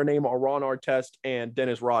stands, and their name are Ron Artest and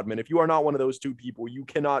Dennis Rodman. If you are not one of those two people, you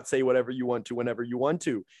cannot say whatever you want to whenever you want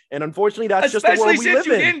to. And unfortunately, that's just the world we live in. Especially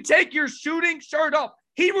since you didn't take your shooting shirt off.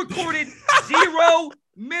 He recorded 0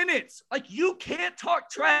 minutes. Like, you can't talk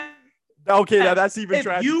trash. Okay, now that's even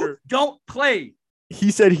tragier. You don't play.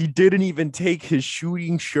 He said he didn't even take his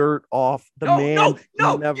shooting shirt off. No.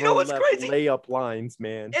 Never you know what's crazy? Layup lines,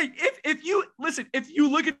 man. If you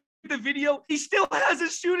look at the video, he still has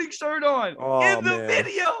his shooting shirt on in the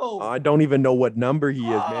video. I don't even know what number he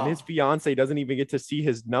is, man. His fiance doesn't even get to see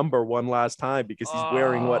his number one last time because he's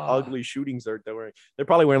wearing what ugly shooting shirt they're wearing. They're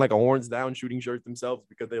probably wearing like a horns down shooting shirt themselves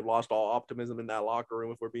because they've lost all optimism in that locker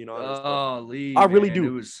room, if we're being honest. I really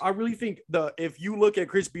do. I really think if you look at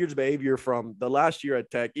Chris Beard's behavior from the last year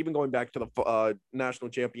at Tech, even going back to the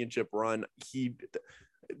national championship run,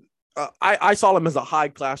 I saw him as a high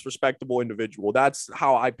class, respectable individual. That's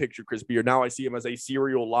how I picture Chris Beard. Now I see him as a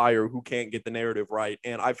serial liar who can't get the narrative right.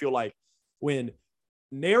 And I feel like when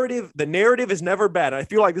the narrative is never bad. I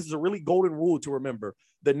feel like this is a really golden rule to remember.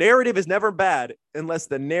 The narrative is never bad unless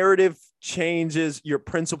the narrative changes your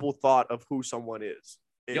principal thought of who someone is.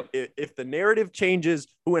 Yep. If the narrative changes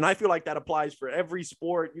who, and I feel like that applies for every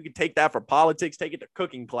sport. You can take that for politics, take it to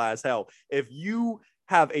cooking class. Hell, if you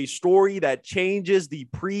have a story that changes the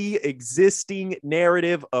pre-existing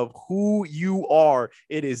narrative of who you are,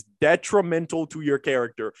 it is detrimental to your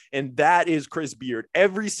character. And that is Chris Beard.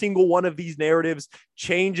 Every single one of these narratives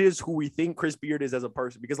changes who we think Chris Beard is as a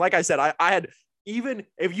person. Because like I said, I had, even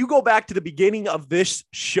if you go back to the beginning of this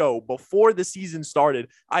show, before the season started,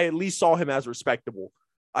 I at least saw him as respectable.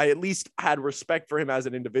 I at least had respect for him as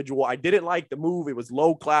an individual. I didn't like the move. It was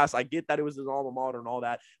low class. I get that it was his alma mater and all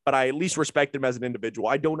that, but I at least respect him as an individual.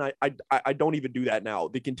 I don't even do that now.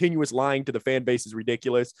 The continuous lying to the fan base is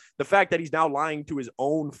ridiculous. The fact that he's now lying to his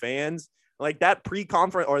own fans, like that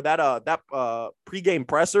pre-conference or that pre-game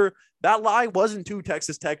presser, that lie wasn't to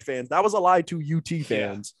Texas Tech fans. That was a lie to UT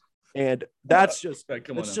fans. Yeah. And that's just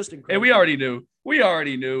incredible. And we already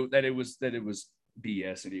knew that it was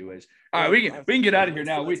BS anyways. All right, we can get out of here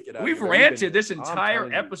now. We've ranted this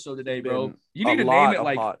entire episode today, bro. You need to name it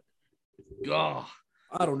like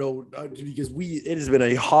I don't know, because it has been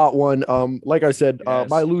a hot one. Like I said, yes.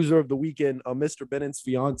 My loser of the weekend, Mr. Bennett's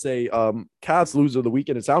fiance, Cat's loser of the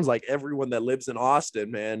weekend. It sounds like everyone that lives in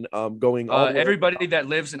Austin, man, going on. Everybody that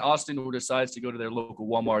lives in Austin who decides to go to their local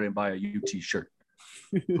Walmart and buy a UT shirt.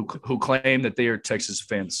 who claim that they are Texas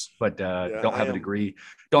fans, but don't have a degree.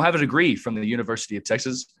 Don't have a degree from the University of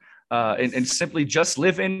Texas, and simply just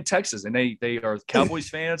live in Texas. And they are Cowboys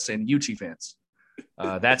fans and UT fans.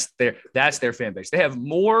 That's their fan base. They have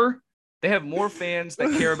more fans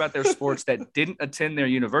that care about their sports that didn't attend their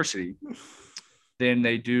university than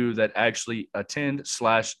they do that actually attended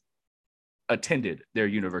their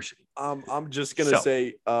university. I'm just gonna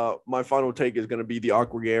say my final take is gonna be the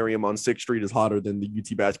Aquarium on 6th Street is hotter than the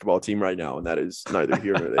UT basketball team right now, and that is neither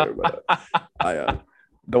here nor there. But I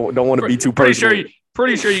don't want to be too personal.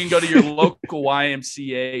 Pretty sure you can go to your local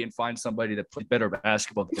YMCA and find somebody that plays better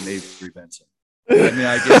basketball than Avery Benson. I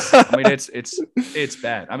mean, it's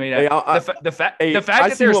bad. I mean, the fact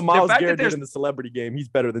that there's Myles Garrett did in the celebrity game, he's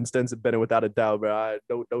better than Stetson Bennett without a doubt, bro.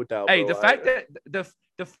 No doubt. Hey, bro.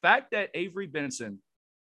 The fact that Avery Benson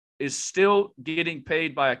is still getting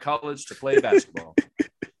paid by a college to play basketball,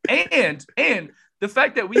 and the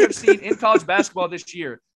fact that we have seen in college basketball this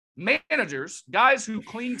year, managers, guys who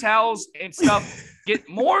clean towels and stuff, get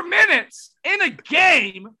more minutes in a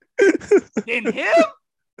game than him.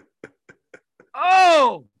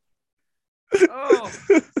 Oh.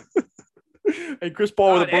 Hey, Chris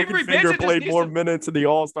Paul with a broken finger played more minutes in the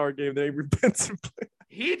All-Star game than Avery Benson played.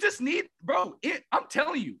 He just I'm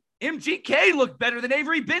telling you, MGK looked better than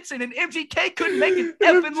Avery Benson, and MGK couldn't make an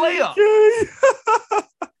effing layup.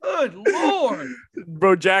 Good Lord.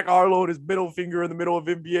 Bro, Jack Harlow and his middle finger in the middle of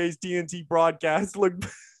NBA's TNT broadcast looked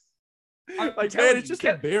it's just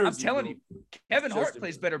embarrassing. I'm telling you, Kevin Hart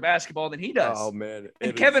plays better basketball than he does. Oh, man.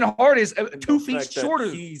 And Kevin Hart is 2 feet shorter.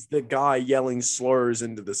 He's the guy yelling slurs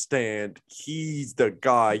into the stand. He's the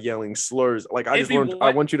guy yelling slurs. Like, I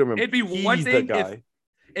want you to remember, it'd be one thing the guy.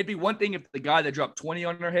 It'd be one thing if the guy that dropped 20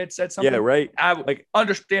 on their head said something. Yeah, right. I would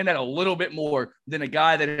understand that a little bit more than a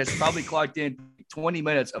guy that has probably clocked in 20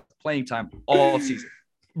 minutes of playing time all season.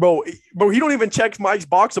 Bro, he don't even check Mike's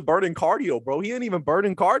box of burning cardio, bro. He ain't even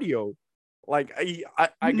burning cardio. Like,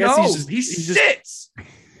 I guess he sits.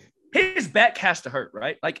 His back has to hurt,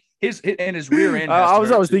 right? Like his rear end. I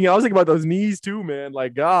was thinking about those knees too, man.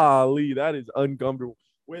 Like, golly, that is uncomfortable.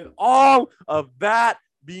 With all of that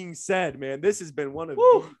being said, man, this has been one of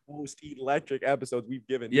the most electric episodes we've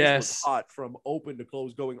given. Yes. This was hot from open to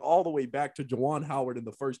close, going all the way back to Juwan Howard in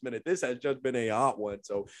the first minute. This has just been a hot one.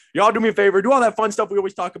 So y'all do me a favor, do all that fun stuff we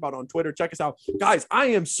always talk about on Twitter. Check us out. Guys,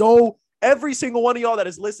 every single one of y'all that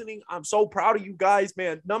is listening, I'm so proud of you guys,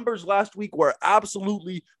 man. Numbers last week were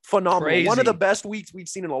absolutely phenomenal. Crazy. One of the best weeks we've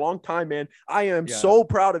seen in a long time, man. I am so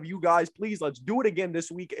proud of you guys. Please, let's do it again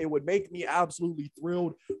this week. It would make me absolutely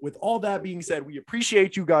thrilled. With all that being said, we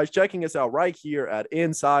appreciate you guys checking us out right here at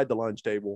Inside the Lunch Table.